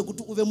ability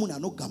yekuti uve munhu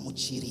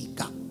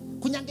anogamuchirika.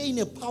 Kunyange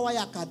ine power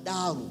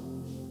yakadaro,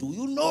 do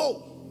you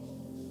know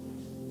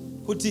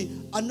kuti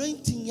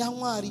anointing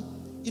yaMwari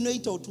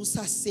inoita kuti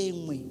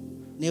usasemwe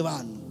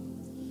nevanhu.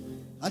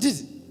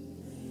 Handiti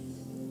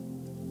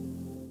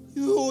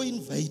you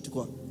invite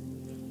kwa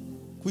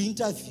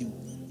kuinterview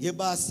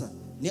yebasa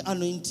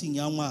neanointing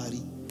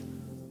yaMwari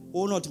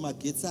ona kuti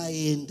magetsi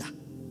aenda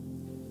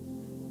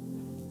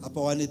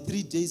apa wane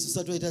 3 days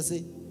usati waita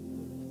sei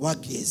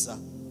wageza.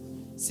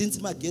 Since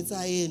magetsi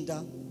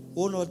aenda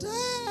ona kuti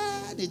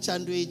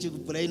nechando ichi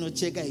kubvura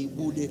inocheka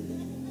ibude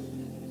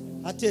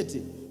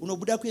atete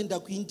unobuda kuenda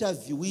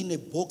kuinterview uine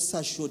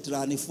boxer short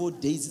rane 4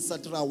 days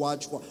isati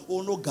rawachwa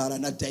unogara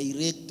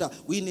nadirector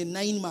uine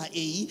 9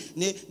 ma-A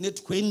ne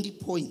 20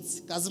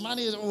 points kasi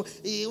mane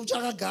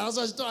uchakagara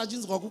zvachita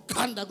achinzwa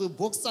kukanda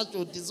kweboxer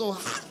short so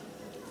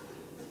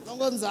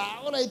nongonza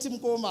alright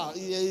mkoma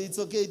it's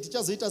okay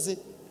tichazoita se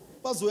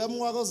pazoya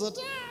mumwe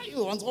akazoti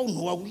wanzwa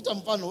unhuwa kuita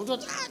mfano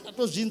utoti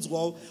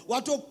ndatozvinzwawo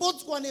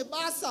watopotswa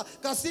nebasa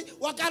kasi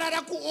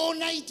wakarara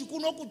kuona iti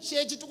kuno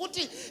kuchechi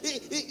tikuti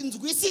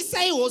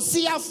nzwisisai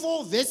Hosea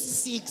 4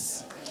 verse 6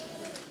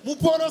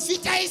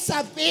 muprofita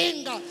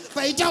isapenga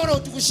paitaura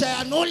kuti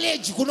kushaya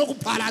knowledge kuno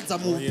kuparadza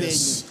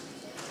muupenyu.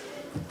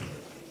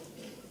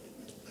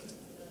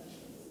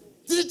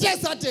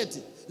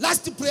 Tete.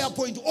 Last prayer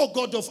point, oh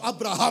God of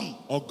Abraham.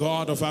 Oh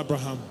God of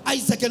Abraham.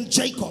 Isaac and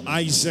Jacob.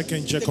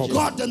 The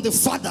God and the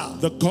Father.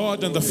 The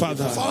God and the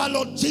Father. Of our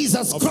Lord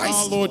Jesus Christ.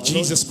 Our Lord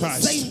Jesus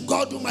Christ. The same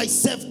God whom I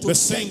serve today. The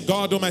same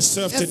God whom I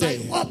serve today.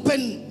 As I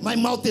open my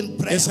mouth in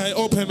prayer. As I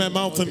open my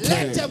mouth in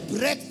prayer. Let a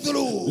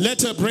breakthrough.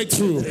 Let a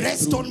breakthrough.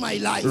 Rest on my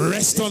life.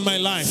 Rest on my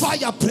life.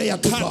 Fire prayer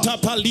to God.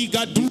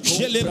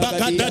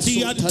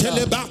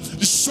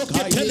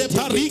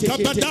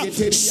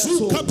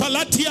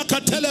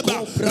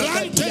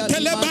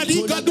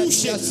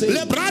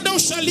 Lebrado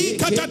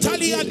Shalika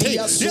Tataliate,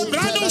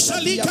 Lebrado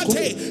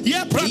Shalikate,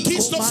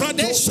 Yeprakisto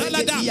Frade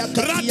Salada,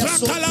 Ratra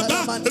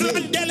Kalaba,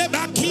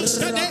 Randeleba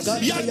Kistade,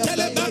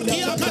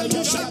 Yantelebakia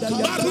Katusha,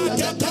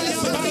 Baruta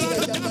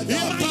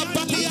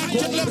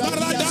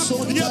Barada,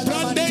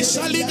 Yebrande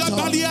Shaliga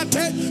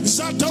Baliate,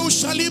 Zato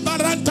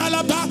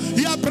Shalibarantalaba,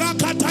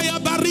 Yabrakataya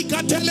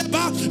Barika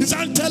Teleba,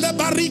 Zantele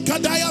Barika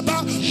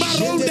Dayaba,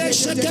 Marode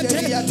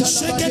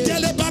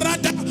Sheketele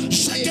Barada,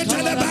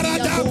 Sheketele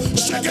Barada,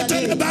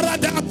 Sheketele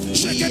Barada,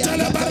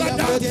 Sheketele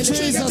Barada,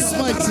 Jesus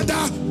mighty.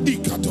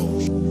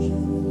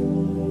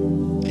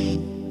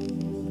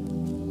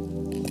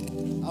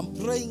 I'm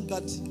praying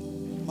that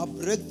my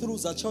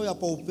breakthroughs are chauya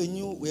pa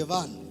upenyu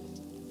wevan.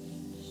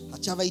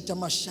 Achavaita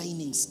ma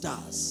shining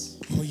stars.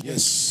 Oh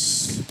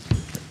yes.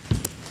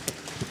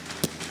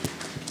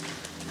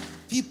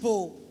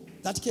 People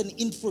that can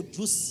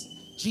introduce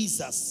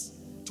Jesus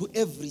to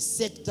every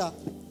sector,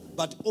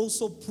 but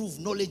also prove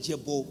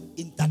knowledgeable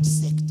in that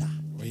sector.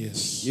 Oh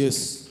yes.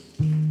 Yes.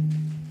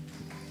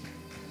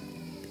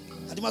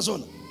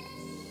 Adimazona.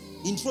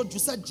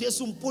 Introduce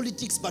Jesus in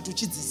politics, but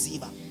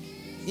uchidziziva.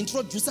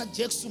 Introduce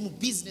Jesus in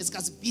business,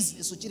 because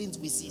business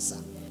uchirinzwisisa.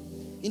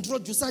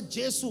 Introduce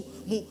Jesus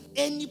in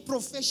any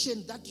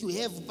profession that you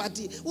have, but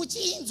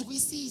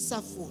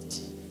uchirinzwisisa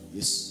futhi.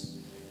 Yes.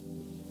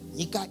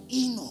 Nika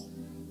ino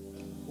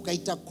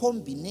ukaita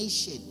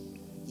combination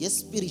yes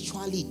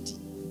spirituality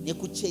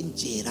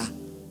nekuchenjera.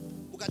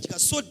 Ukatika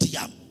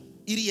sodium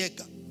iri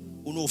yega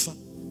unofa.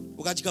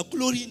 Ukatika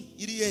chlorine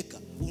iri yega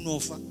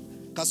unofa.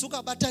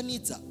 Kasuka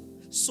batanidza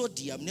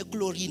sodium ne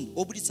chlorine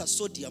obudisa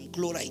sodium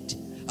chloride.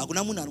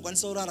 Hakuna munhu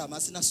anokwanisa kurarama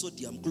asina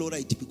sodium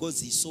chloride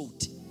because he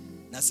salt.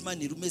 Nasima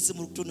nirumese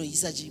muri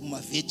kutonoisa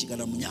mumaveji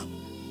kana munyama.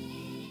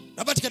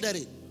 Rabatika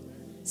dare.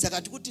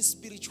 Saka tikuti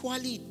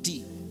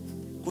spirituality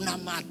kuna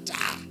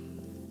mata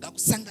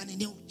ngakusangane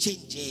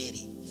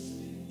neuchenjeri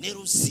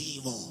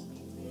neruzivo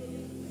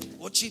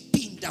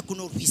ochipinda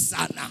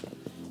kunorwisana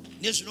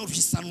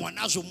nezvinorwisanwa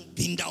nazvo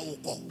mupinda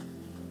uko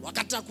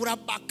wakatakura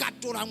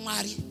bakato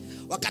raMwari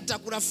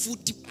wakatakura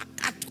futi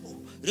bakato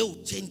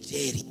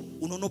reuchenjeri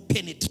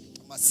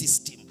unonopenetrate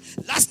masystem.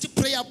 Last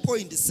prayer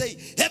point, say,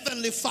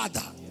 Heavenly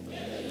Father,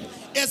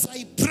 as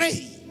I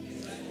pray,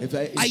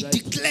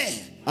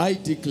 I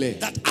declare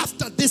that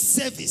after this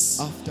service,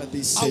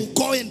 I'll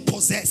go and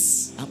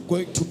possess. I'm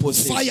going to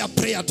possess. Fire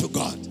prayer to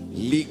God.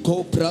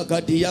 Liko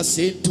pragadia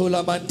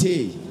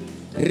sentolamante.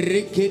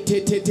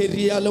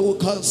 Reketeterialo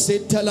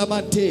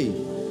kansetelamante.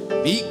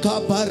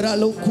 Mika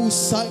baralo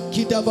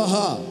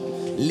kusankidabaha.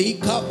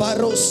 Lika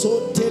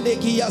baroso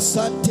telegia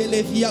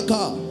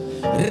santeleviaka.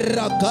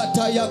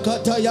 Rakata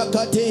yakata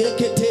yakate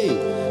ekete.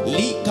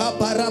 Lika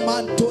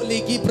baramanto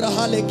ligi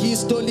brahale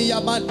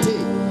kistoliamante.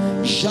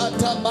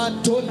 Shata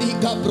manto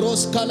lika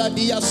broskala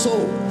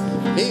diaso.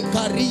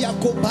 Ekaria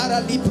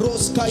kopara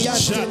libroska ya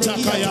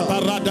Shatakaya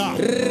barada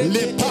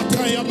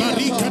lepakaya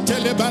barika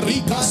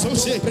telebarika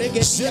sose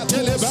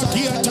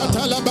setelebakia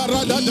tatala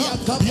barada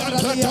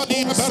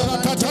yakatani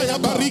barakata ya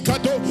barika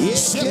do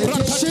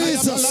seprakata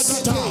ya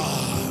baladata.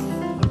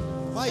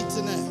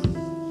 Mighty name.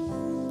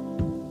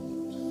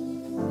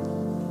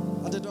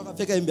 Ate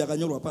wakafeka imbi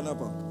akanyorwa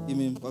panapa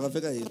imi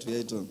wakafeka yetu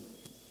yaito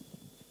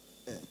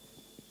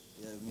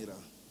mira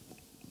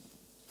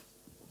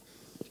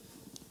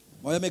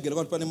Mauya mega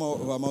lekwa tupane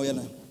mauya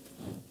na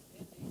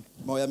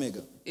mauya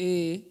mega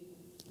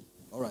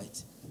all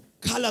right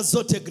kala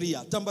zote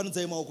gria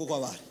tambanza imauko kwa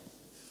vari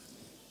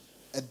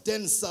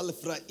eden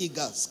salfra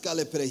iga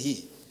skale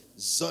prehi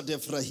zode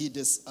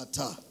frahides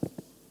ata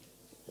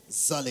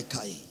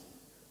zalekai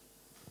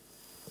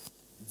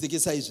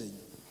zikisa izvenyu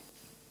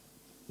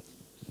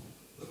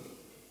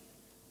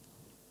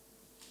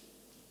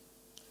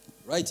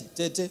right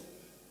tete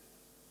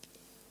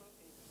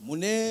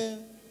mune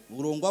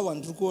urongwa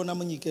wandiri kuona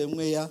munyika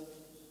yemweya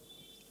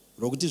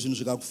rokuti zvinhu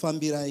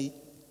zvikakufambirai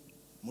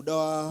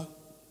muda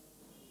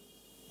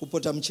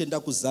kupota muchienda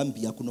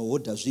kuZambia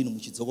kunohodha zvinhu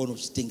muchidzoka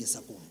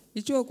unozvitengesa kuno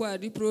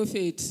ichokwadi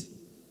prophet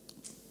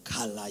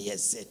kala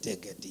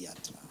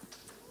yezetegediatra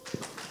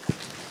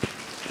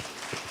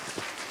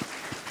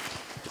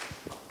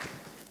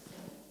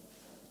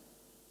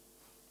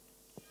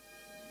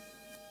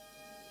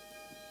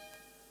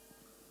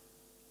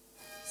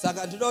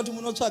Saka ndinoda kuti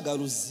munotsvaga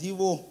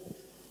ruzivo.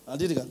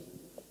 Handiti ka?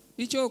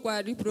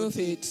 Ichokwadi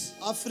prophet.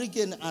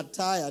 African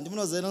attire.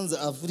 Ndinoziva inonzi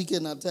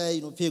African attire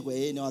inopfekwa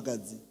yeye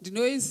nevakadzi.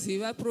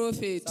 Ndinoiziva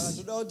prophet. Saka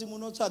ndinoda kuti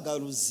munotsvaga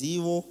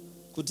ruzivo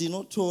kuti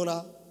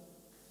inotora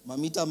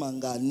mamita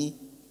mangani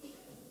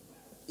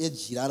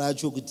ejira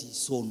racho kuti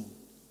isonwe.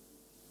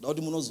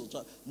 Ndauti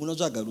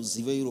munotsvaga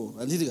ruzivo iro.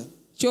 Handiti ka?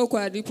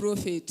 Chokwadi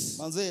prophet.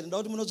 Manzeri,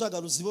 ndauti munotsvaga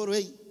ruzivo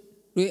rwei?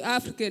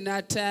 Rwe-African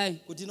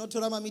attire. Kuti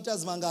inotora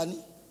mameters mangani?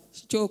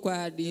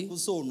 Chokwadi.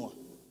 Kusonwa.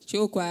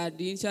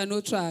 Chokwadi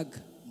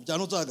chanotsvaga.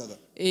 Muchanotsvaga ka?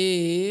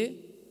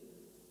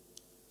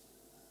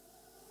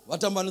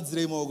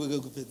 Vatambanudzirei maoko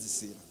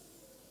ekupedzisira.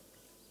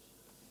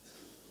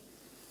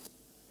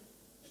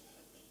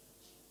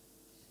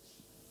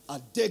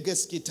 Adege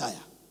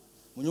skitaya.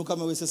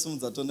 Munyukama wese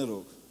simudza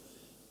toneroko.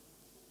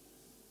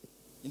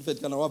 In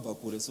fact, kana wabva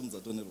kure simudza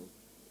toneroko.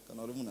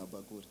 Kana uri munhu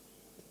abva kure.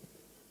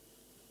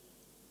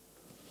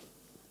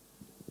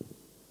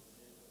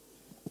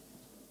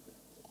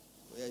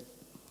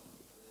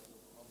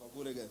 Wabva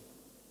kure ka?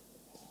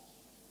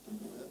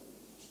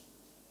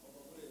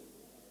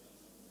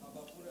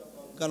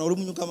 Kana uri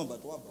munyukama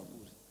but wabva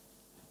kure.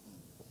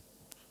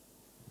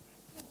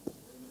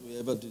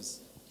 Uyaiba dhuze.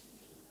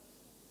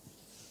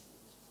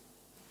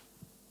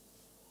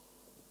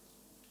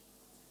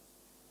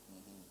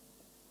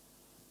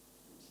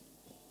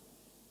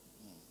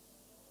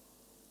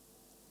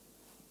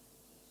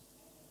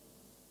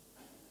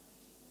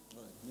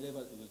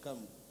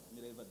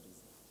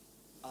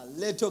 A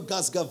little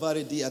gasga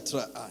vari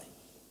diatra eye.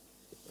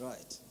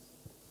 Right.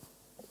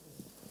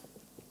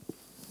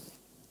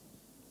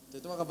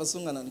 Teto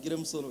vakabasungana ndikire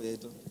musoro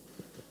yeto.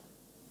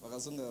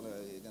 Vakasungana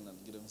kana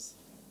ndikire musoro.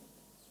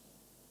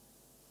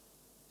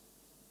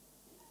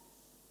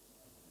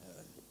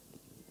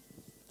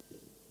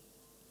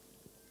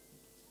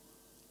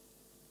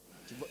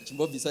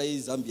 Chimbobvisa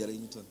Zambia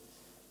renyuton.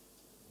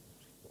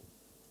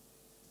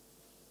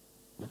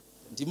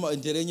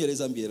 Ndirenyo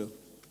rezambia.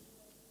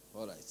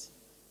 All right.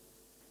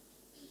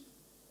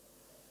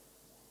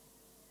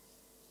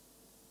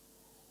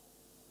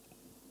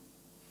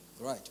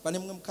 Right. Pane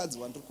mumwe mukadzi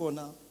wandiri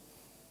kuona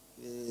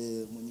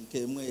munyika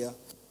yemweya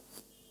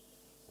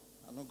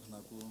anogona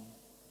ku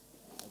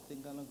I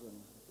think anogona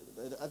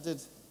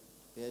atete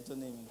yaito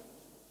name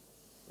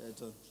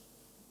yaito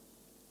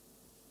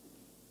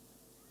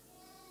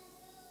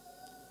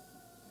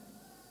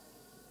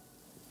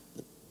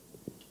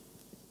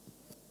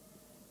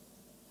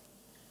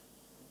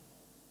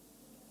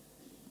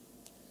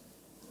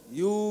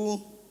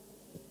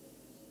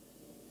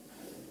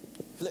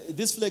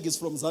this flag is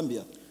from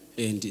Zambia.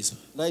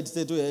 Right,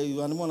 teto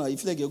vanimona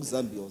iflag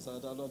yekuzambia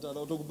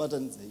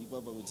tokubatanidzei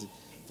papa kuti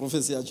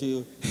prophecy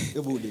yacho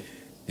ebude.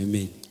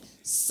 Amen.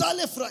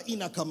 Salefra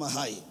ina kama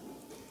hai.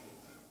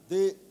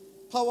 The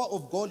power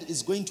of God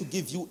is going to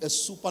give you a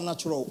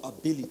supernatural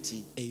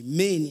ability.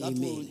 Amen. That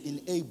Amen. will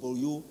enable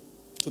you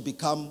to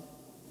become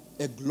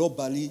a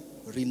globally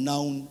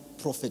renowned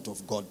prophet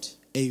of God.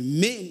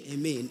 Amen.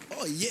 Amen.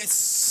 Oh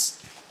yes.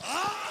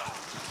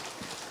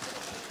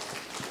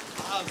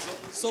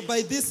 So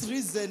by this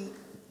reason,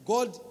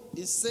 God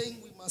is saying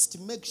we must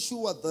make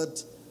sure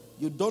that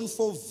you don't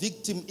fall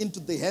victim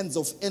into the hands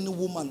of any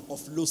woman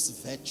of loose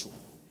virtue.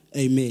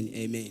 Amen.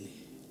 Amen.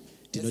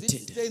 As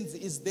it stands,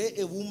 is there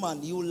a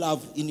woman you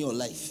love in your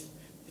life?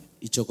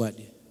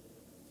 Ichokwadi.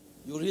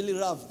 You really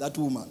love that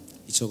woman.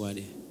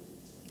 Ichokwadi.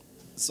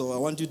 So I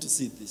want you to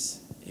see this.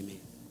 Amen.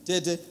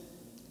 Tete,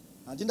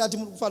 handindati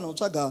muri kufanira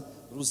kutsvaga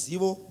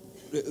ruzivo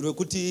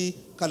rwekuti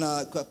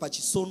kana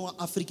pachisonwa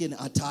African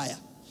attire.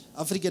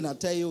 African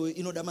attire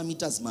inoda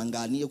mameters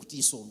mangani ekuti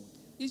isonwe.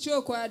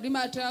 Ichokwadi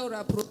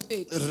mataura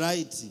prophet.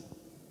 Right.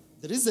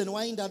 The reason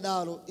why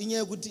ndadaro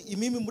inyaya kuti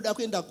imimi muda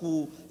kuenda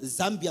ku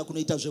Zambia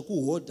kunoita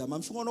zvekuhodha,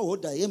 mamshuka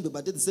unohodha hembe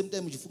but at the same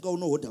time uchifunga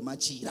unohodha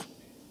machira.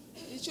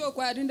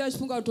 Ichokwadi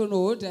ndachifunga kuti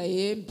unohodha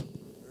hembe.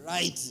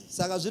 Right.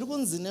 Saka zviri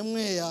kunzi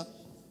nemweya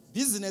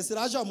business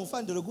racho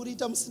amufanire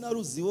kuriita musina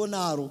ruzivo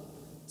naro.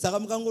 Saka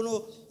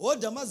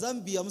mukangonohodha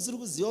maZambia musiri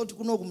kuziva kuti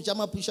kunoku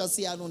muchamapisha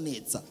sei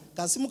anonetsa.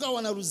 Kasi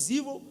mukawana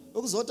ruzivo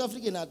rwekuziva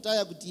African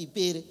attire kuti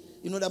ipere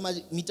inoda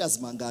meters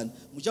mangani.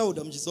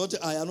 Muchahodha muchiziva kuti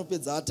aya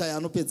anopedza attire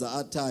anopedza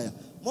attire.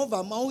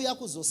 Movha mauya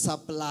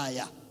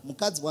kuzosupplya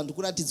mukadzi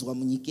wandikuratidzwa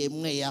munyika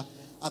yemweya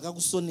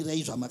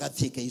akakusonirai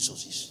zvamakapfeka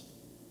izvozvizvi.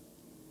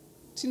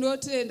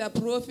 Tinotenda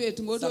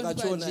prophet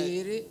ngotondipa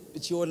njere.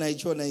 Ichiona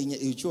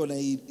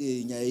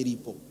nyaya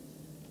iripo.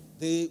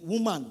 The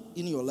woman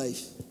in your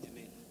life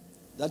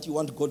that you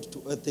want God to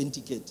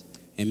authenticate.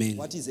 Amen.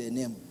 What is her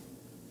name?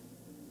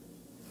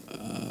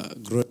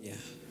 Gloria.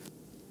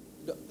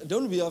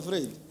 Don't be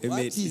afraid. Amen.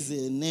 What is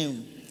her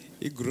name?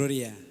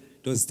 Gloria.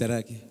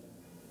 Doziterake.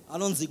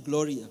 Anonzi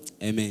Gloria.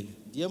 Amen.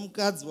 Ndiye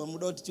mukadzi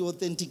wamuda kuti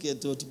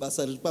ti-authenticate kuti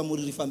basa riri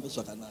pamuri rifambe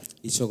zvakanaka.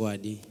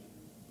 Ichokwadi.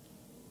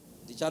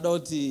 Ndichada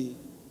kuti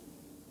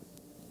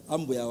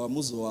ambuya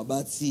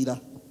wamuzowabatsira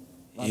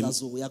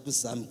vakazouya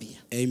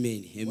kuZambia.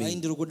 Amen. Amen. Wai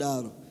ndiri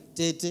kudaro.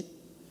 Tete,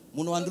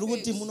 munhu wandiri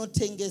kuti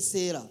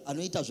munotengesera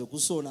anoita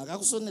zvekusona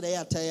akakusonera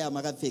attire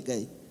yamakapfeka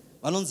iyi.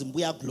 vanonzi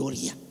mbuya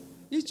Gloria.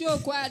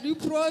 Ichokwadi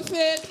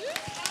prophet.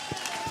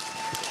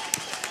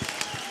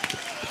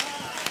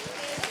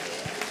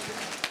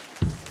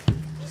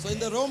 So in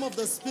the realm of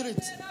the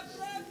spirit,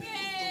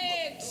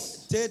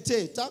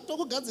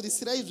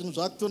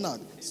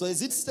 so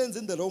as it stands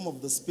in the realm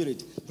of the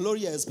spirit,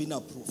 Gloria has been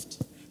approved.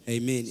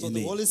 Amen. So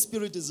Amen. the Holy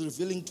Spirit is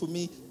revealing to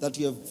me that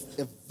you have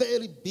a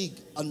very big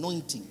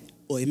anointing.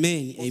 Oh,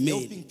 amen. Of Amen.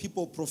 helping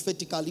people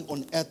prophetically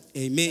on earth.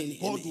 Amen.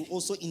 God Amen. will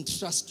also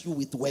entrust you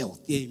with wealth.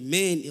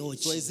 Amen. Oh,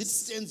 So as it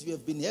Jesus. stands, you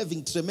have been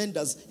having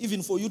tremendous,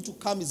 even for you to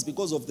come is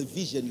because of the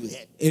vision you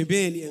had.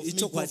 Amen. Of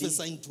me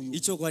prophesying to you.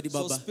 Ichokwadi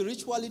So baba.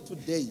 spiritually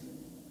today,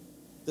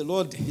 the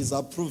Lord is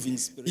approving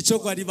spiritually.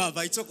 Ichokwadi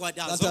baba. Ichokwadi.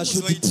 That I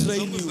should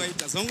train you.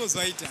 Zongo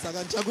zwaita.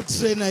 Saka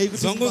ndichakutraina iyi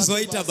kuti Zongo mubate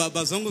zwaita basa.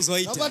 baba. Zongo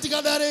zwaita.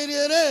 Abatikadare iri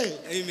here.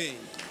 Amen.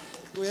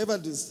 Whoever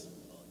this.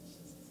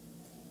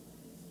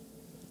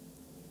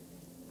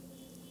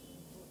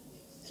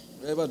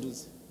 Whoever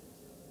this.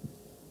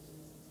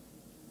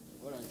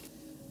 All right.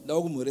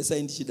 Ndawo kumhoresa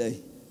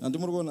indichidai.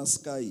 Andimuri kuona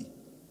sky.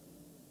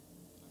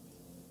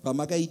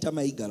 Pamakaita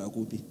maigara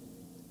kupi?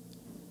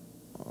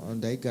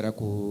 Ndaigara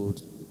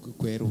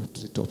kuKweru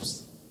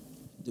treetops.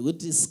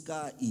 Ndikuti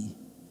sky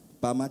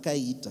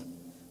pamakaita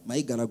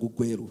maigara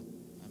kuKweru.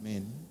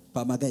 Amen.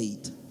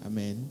 Pamakaita.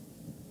 Amen.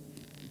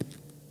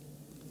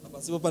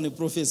 Pasipo pane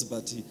prophecy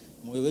but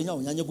moyo wenyu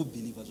unyanye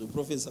kubelieve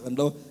zveprofesi saka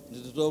ndau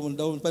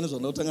pane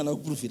zvandautanga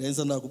kuprovhira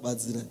insanda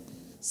kubatsira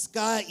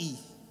sky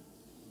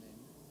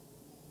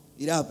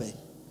iri apa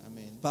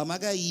Amen.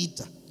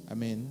 pamakaita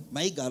Amen.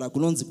 Maigara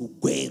kunonzi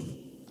kuKweru.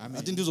 Amen.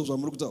 ati ndizvo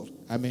zvamuri kutaura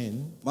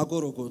Amen.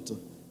 makorokoto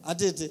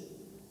atete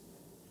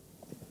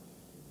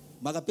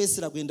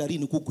Makapesera kuenda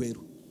rini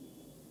kuKweru?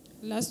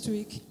 Last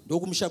week.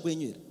 Ndokumusha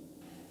kwenyu here?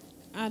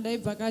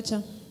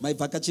 Ndaivhakacha.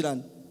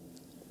 Maivhakachirani?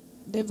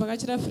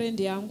 Ndaivhakachira friend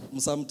yangu.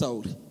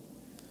 Musamutaure.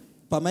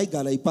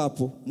 Pamaigara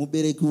ipapo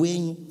mubereki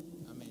wenyu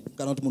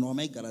kana kuti munhu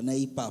wamaigara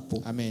naye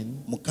ipapo Amen.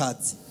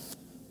 mukadzi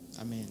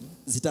Amen.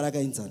 zita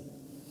rakainzani?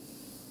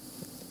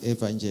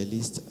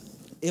 Evangelista.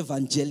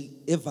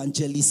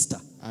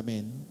 Evangelista.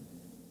 Amen.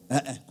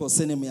 Ko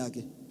senemu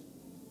yake?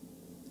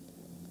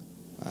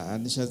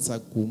 Anishandisa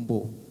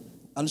Gumbo.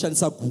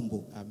 Anoshandisa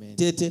Gumbo. Amen.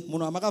 Tete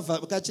munhu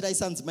wamakavhakachira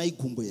isanzi mai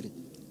Gumbo here?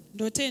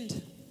 Ndotenda.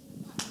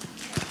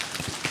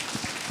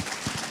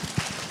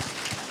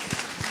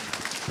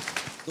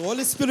 The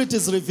Holy Spirit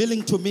is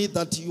revealing to me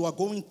that you are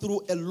going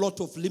through a lot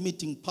of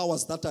limiting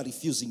powers that are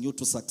refusing you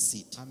to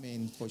succeed.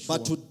 Amen. For sure.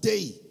 But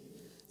today,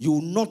 you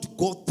will not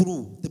go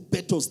through the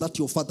battles that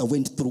your father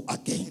went through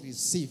again.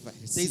 Receive.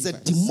 There is a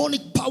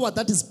demonic power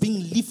that is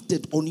being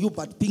lifted on you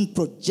but being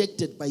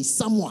projected by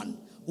someone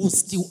who's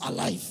still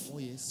alive. Oh,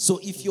 yes. So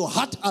if your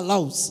heart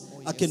allows,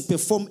 I can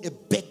perform a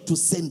back to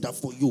sender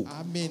for you.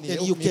 Amen. And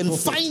Help you me, can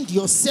prophet. find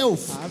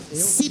yourself Help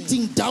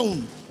sitting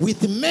down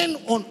with men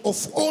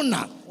of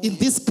honor in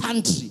this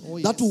country Oh,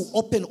 that yes. will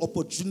open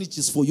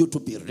opportunities for you to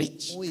be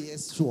rich. Oh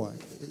yes, sure.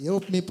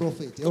 Help me,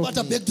 prophet. But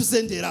a back to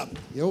sender up.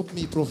 Help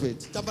me,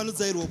 prophet.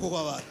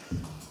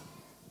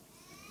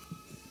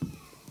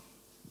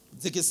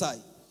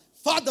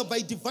 Father,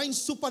 by divine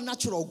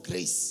supernatural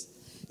grace,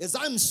 as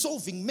I'm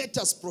solving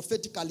matters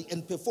prophetically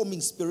and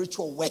performing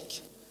spiritual work,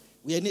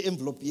 we are in the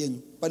envelope here,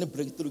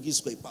 breakthrough.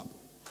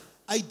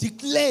 I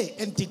declare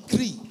and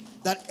decree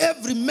that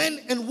every man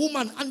and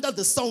woman under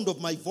the sound of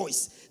my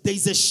voice, there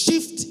is a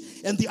shift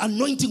and the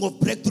anointing of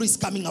breakthrough is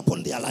coming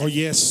upon their life. Oh,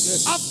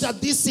 yes. After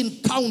this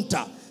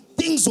encounter,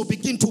 things will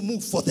begin to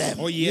move for them.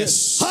 Oh,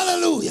 yes.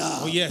 Hallelujah.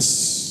 Oh,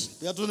 yes.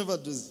 We are talking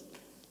about this.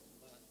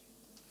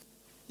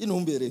 You know,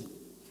 Mbere.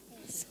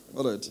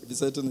 All right.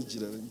 Beside on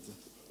the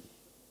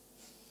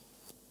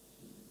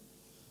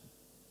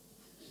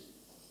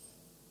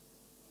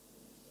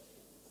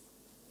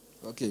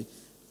okay.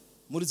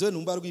 Murizwe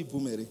numba ari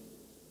kuibvumere.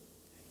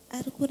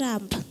 Ari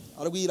kuramba.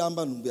 Ari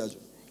kuiramba numba yacho.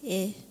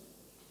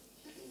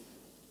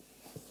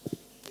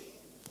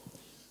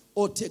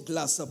 Ote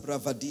glasa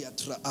bravadia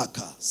tra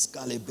aka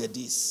scale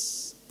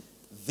bedis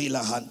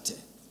villa hante.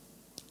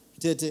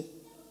 Tete.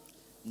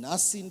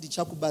 Nasi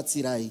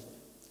ndichakubatsirai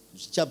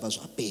zvichabva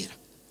zvapera.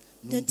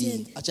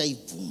 Numbi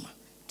achaibvuma.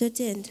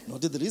 Totenda.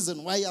 Not the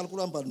reason why ari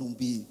kuramba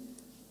numbi.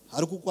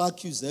 Ari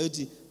kukuaccuse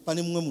kuti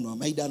pane mumwe munhu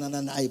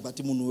wamaidanana naye but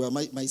munhu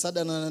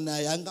maisadanana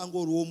naye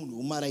angangoriwo munhu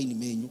womaraini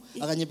menyu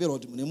akanyeperwa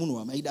kuti mune munhu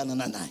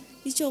wamaidanana naye.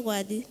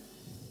 Ichokwadi.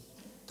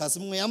 Kasi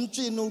mumwe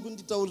yamutsvene uri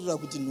kunditaurira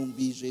kuti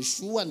nhumbi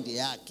zveshuwa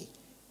ndeyake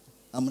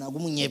hamuna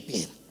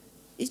kumunyepera.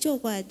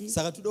 Ichokwadi.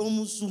 Saka toda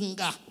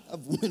kumusunga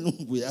abvume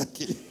nhumbu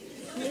yake.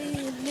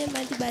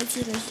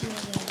 Nemandibatsira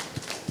shuwa.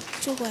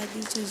 Ichokwadi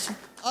ichocho.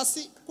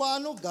 Asi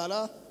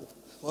kwaanogara.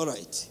 All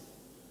right.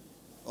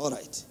 All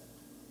right.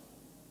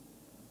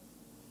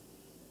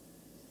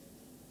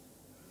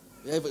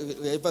 We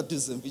have to do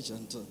some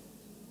vision too.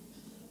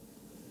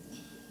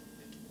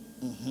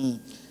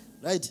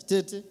 Right,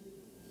 Tete.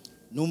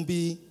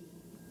 Numbi.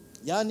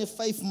 Yani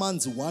 5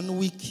 months, 1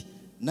 week,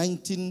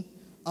 19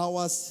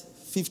 hours,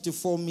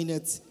 54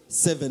 minutes,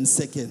 7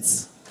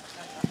 seconds.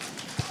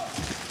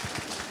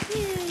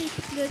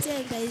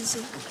 Ndotenda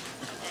izvo.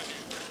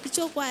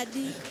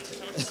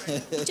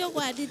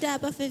 Ichokwadi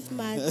tapa 5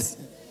 months.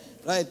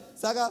 Right.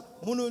 Saka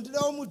munhu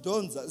ndinowo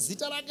mudhonza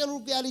zita rake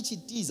ruri kuya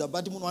richitiza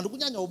but munhu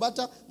andikunyanya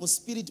ubata mu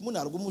spirit munhu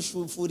ari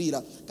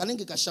kumushufurira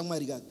kanenge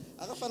kashamwari kake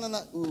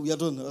akafanana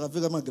yatona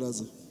akapfeka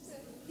magirazi.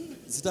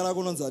 Zita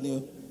rako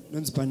nonzaniyo?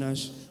 Nonzi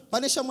Panashe.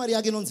 Pane shamwari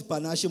yake nonzi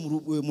Panashe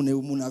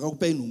munhu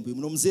akakupa inhumbi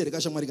munomuzere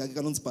kashamwari kake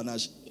kanonzi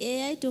Panashe.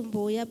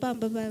 Aitomboya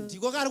pamba pamba.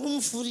 Ndiko kari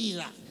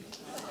kumufurira.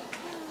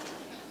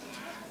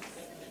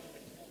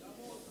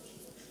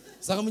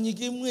 Saka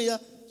munyika yemweya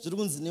zviri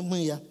kunzi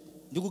nemweya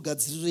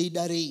ndikugadzirira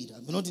idare iri.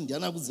 Ndinoti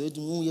ndiana kuziva kuti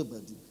muuye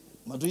but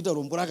matoita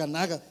rombo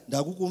rakanaka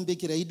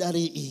ndakukumbekera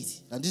idare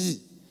iri.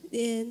 Handiti?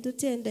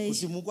 Ndotenda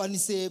kuti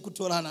mukwanise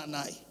kutorana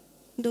naye.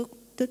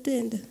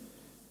 Ndotenda.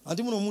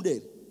 Handi munomuda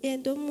here?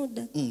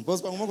 Ndomuda.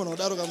 Bosi pamwe mukona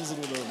kudaro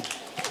kamuziro doro.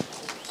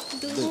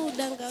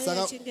 Ndomuda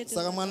ngawe chengete.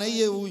 Saka mwana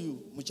iye uyu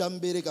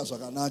muchamubereka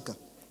zvakanaka.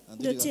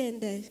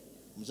 Ndotenda.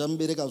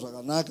 Muchamubereka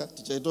zvakanaka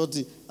tichaita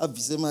kuti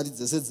abvise mari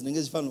dzese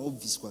dzinenge dzifanira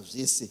kubviswa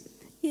zvese.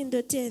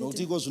 Ndotenda.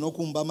 Nokuti iko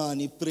zvinokumba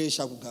mani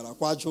pressure kugara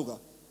kwacho ka.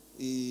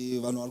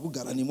 Vanhu vari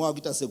kugara nemo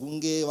vakuita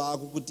sekunge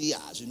vakukuti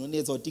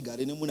zvinonetsa kuti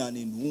tigare nemunhu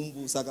ane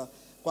nhumbu saka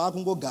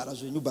kwakungogara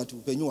zvenyu but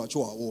upenyu hwacho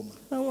hwaoma.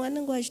 Vamwe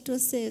vanenge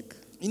vachitoseka.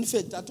 In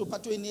fact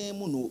patone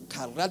munhu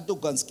karato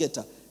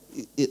gansketa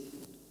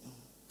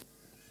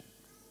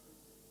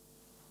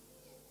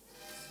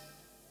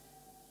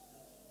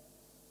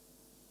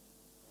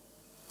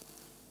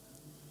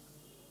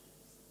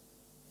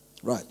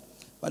right.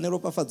 Pane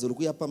ropafadzo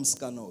rokuya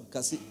pamusikana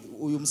kasi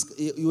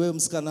iwe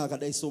musikana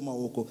akadaiso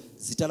maoko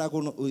zita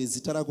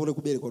rako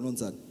rekuberekwa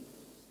unonzani?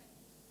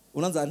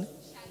 Unonzani?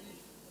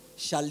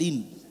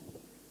 Shalin.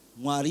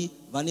 Mwari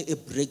vane a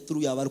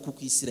breakthrough yavari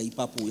kukuisira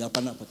ipapo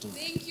yapanapa to.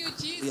 Thank you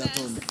Jesus.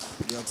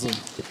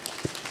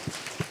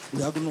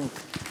 Uyakuno.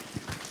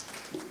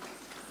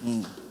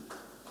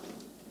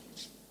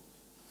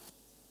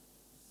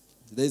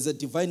 There is a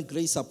divine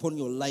grace upon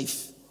your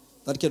life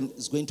that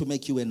is going to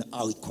make you an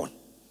icon.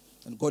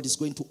 And God is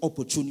going to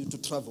opportune you to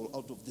travel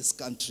out of this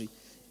country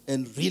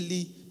and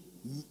really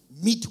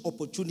meet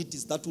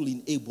opportunities that will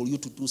enable you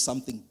to do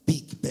something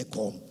big back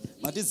home.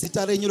 But it's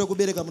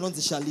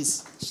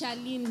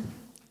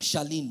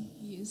Shalin.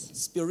 Yes.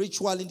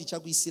 Spiritually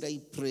ndichakuisira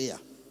prayer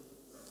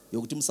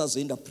yokuti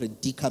musazoenda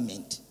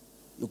predicament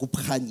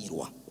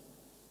yokupwanyirwa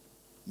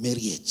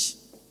marriage.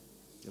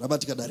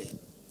 Rabatika dare.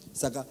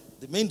 Saka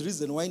the main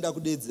reason why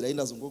ndakudedzera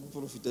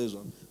indazongokuprofita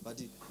izvo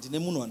but ndine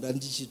munhu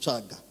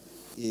wandandichitsvaga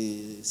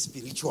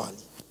spiritually.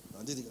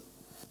 Handiti ka.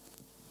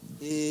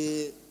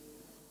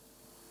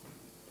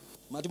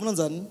 Mati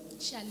munonzani?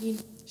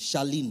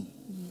 Shalin. Yes.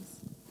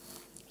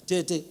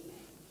 Tete.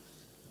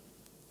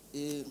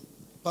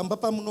 Pamba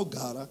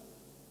pamunogara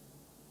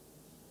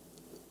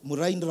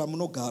muraini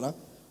ramunogara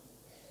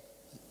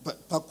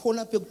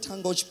pakona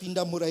pekutanga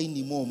uchipinda muraini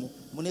imomo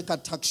mune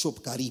katakshop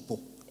karipo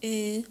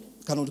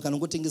kana kuti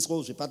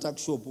kanongotengeswawo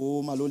zvepatakshop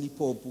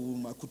malolipop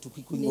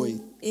makutukwikungoi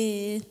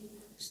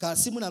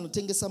kasi munhu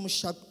anotengesa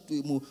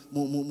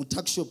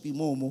mutakshop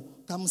imomo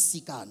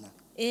kamusikana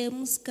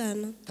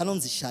musikana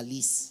kanonzi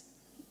Shalisi.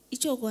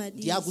 Ichokwadi.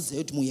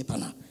 Ndiyakudziva kuti muye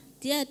panapa.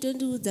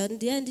 Ndiyatondiudza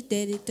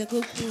ndiyandidirector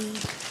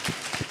kwekuya.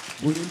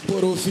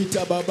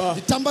 Profita baba.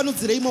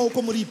 Nditambanudzirei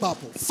maoko muri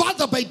ipapo.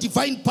 Father, by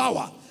divine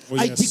power,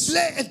 I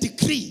declare and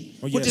decree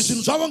kuti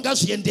zvinhu zvavo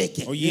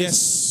ngazviendeke.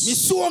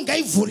 Misuwo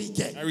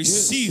ngaivhurike. I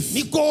receive.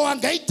 Mikowa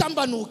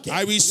ngaitambanuke.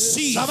 I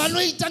receive.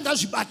 Zvavanoita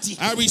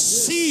ngazvibatike. I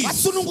receive.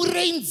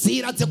 Vasunungurirei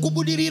nzira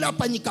dzekubudirira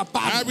panyika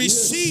pano. I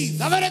receive.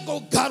 Ngavarege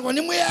kugarwa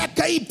nemweya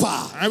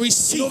yakaipa. I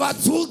receive.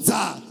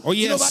 Inovadzudza.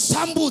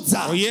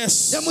 Inovatambudza.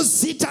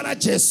 Nemuzita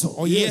raJesu.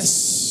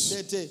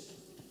 Tete.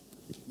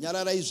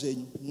 Nyararai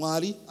zvenyu.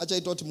 Mwari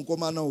achaita kuti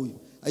mukomana uyu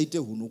aite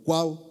hunhu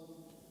kwawo.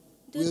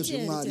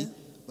 Uye Mwari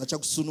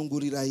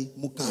vachakusunungurirai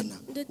mukana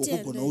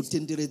wokugona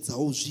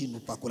kutenderedzawo zvinhu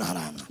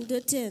pakurarama.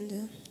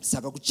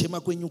 Saka kuchema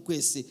kwenyu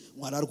kwese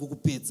Mwari ari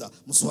kukupedza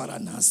muzuva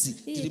ranhasi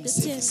tiri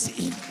musevhisi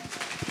ino.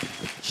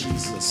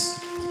 Jesus.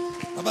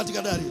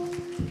 Abatikadari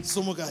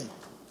somukai.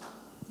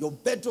 Your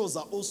battles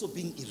are also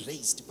being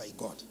erased by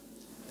God,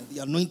 and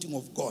the anointing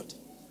of God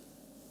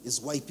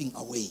is wiping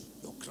away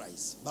your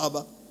cries.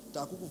 Baba,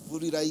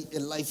 takukuvhurirai a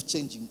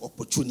life-changing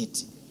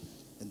opportunity,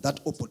 and that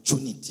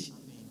opportunity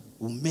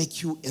will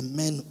make you a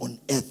man on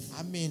earth.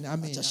 Amen.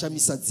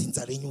 Achashamisa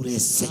dzinza renyu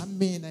rese.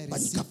 Amen. I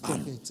receive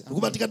prophet.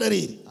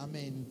 Ukubatikadari.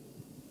 Amen.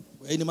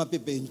 Waine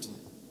mapepe entu.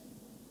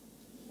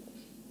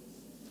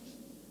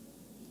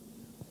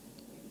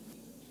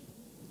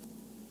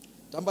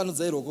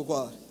 Tambanudzai roko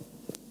kwaari.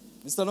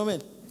 Mr.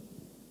 Norman,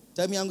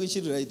 time yangu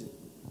ichiri right.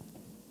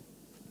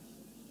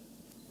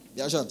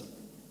 Yashata.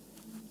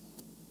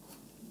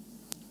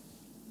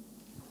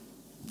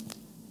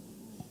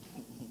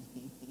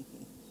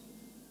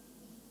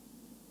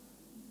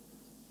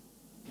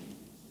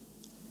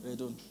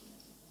 Right on.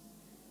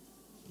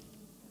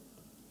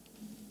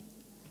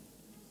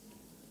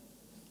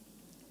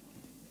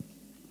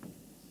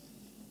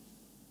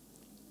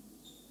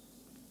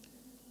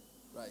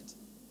 Right.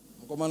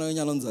 Mukomana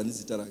wenyu anonzani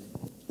zita rake?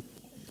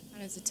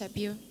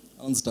 Anazitapiwa.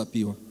 anonzi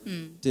Tapiwa.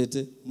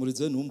 Tete,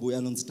 muridzi wenhumbu uya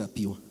anonzi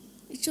Tapiwa.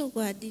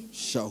 Ichokwadi.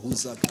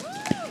 Shahuza.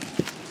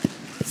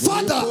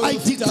 Father, I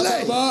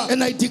declare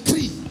and I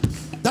decree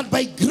that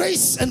by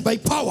grace and by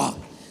power,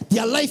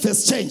 their life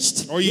has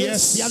changed. Oh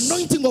yes. The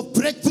anointing of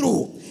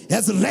breakthrough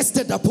has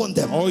rested upon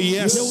them. Oh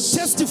yes. They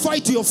will testify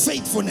to your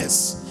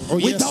faithfulness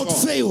without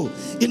fail.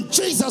 In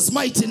Jesus'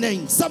 mighty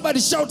name. Somebody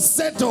shout,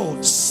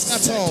 settled.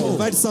 Settled.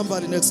 Invite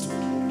somebody next to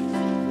you.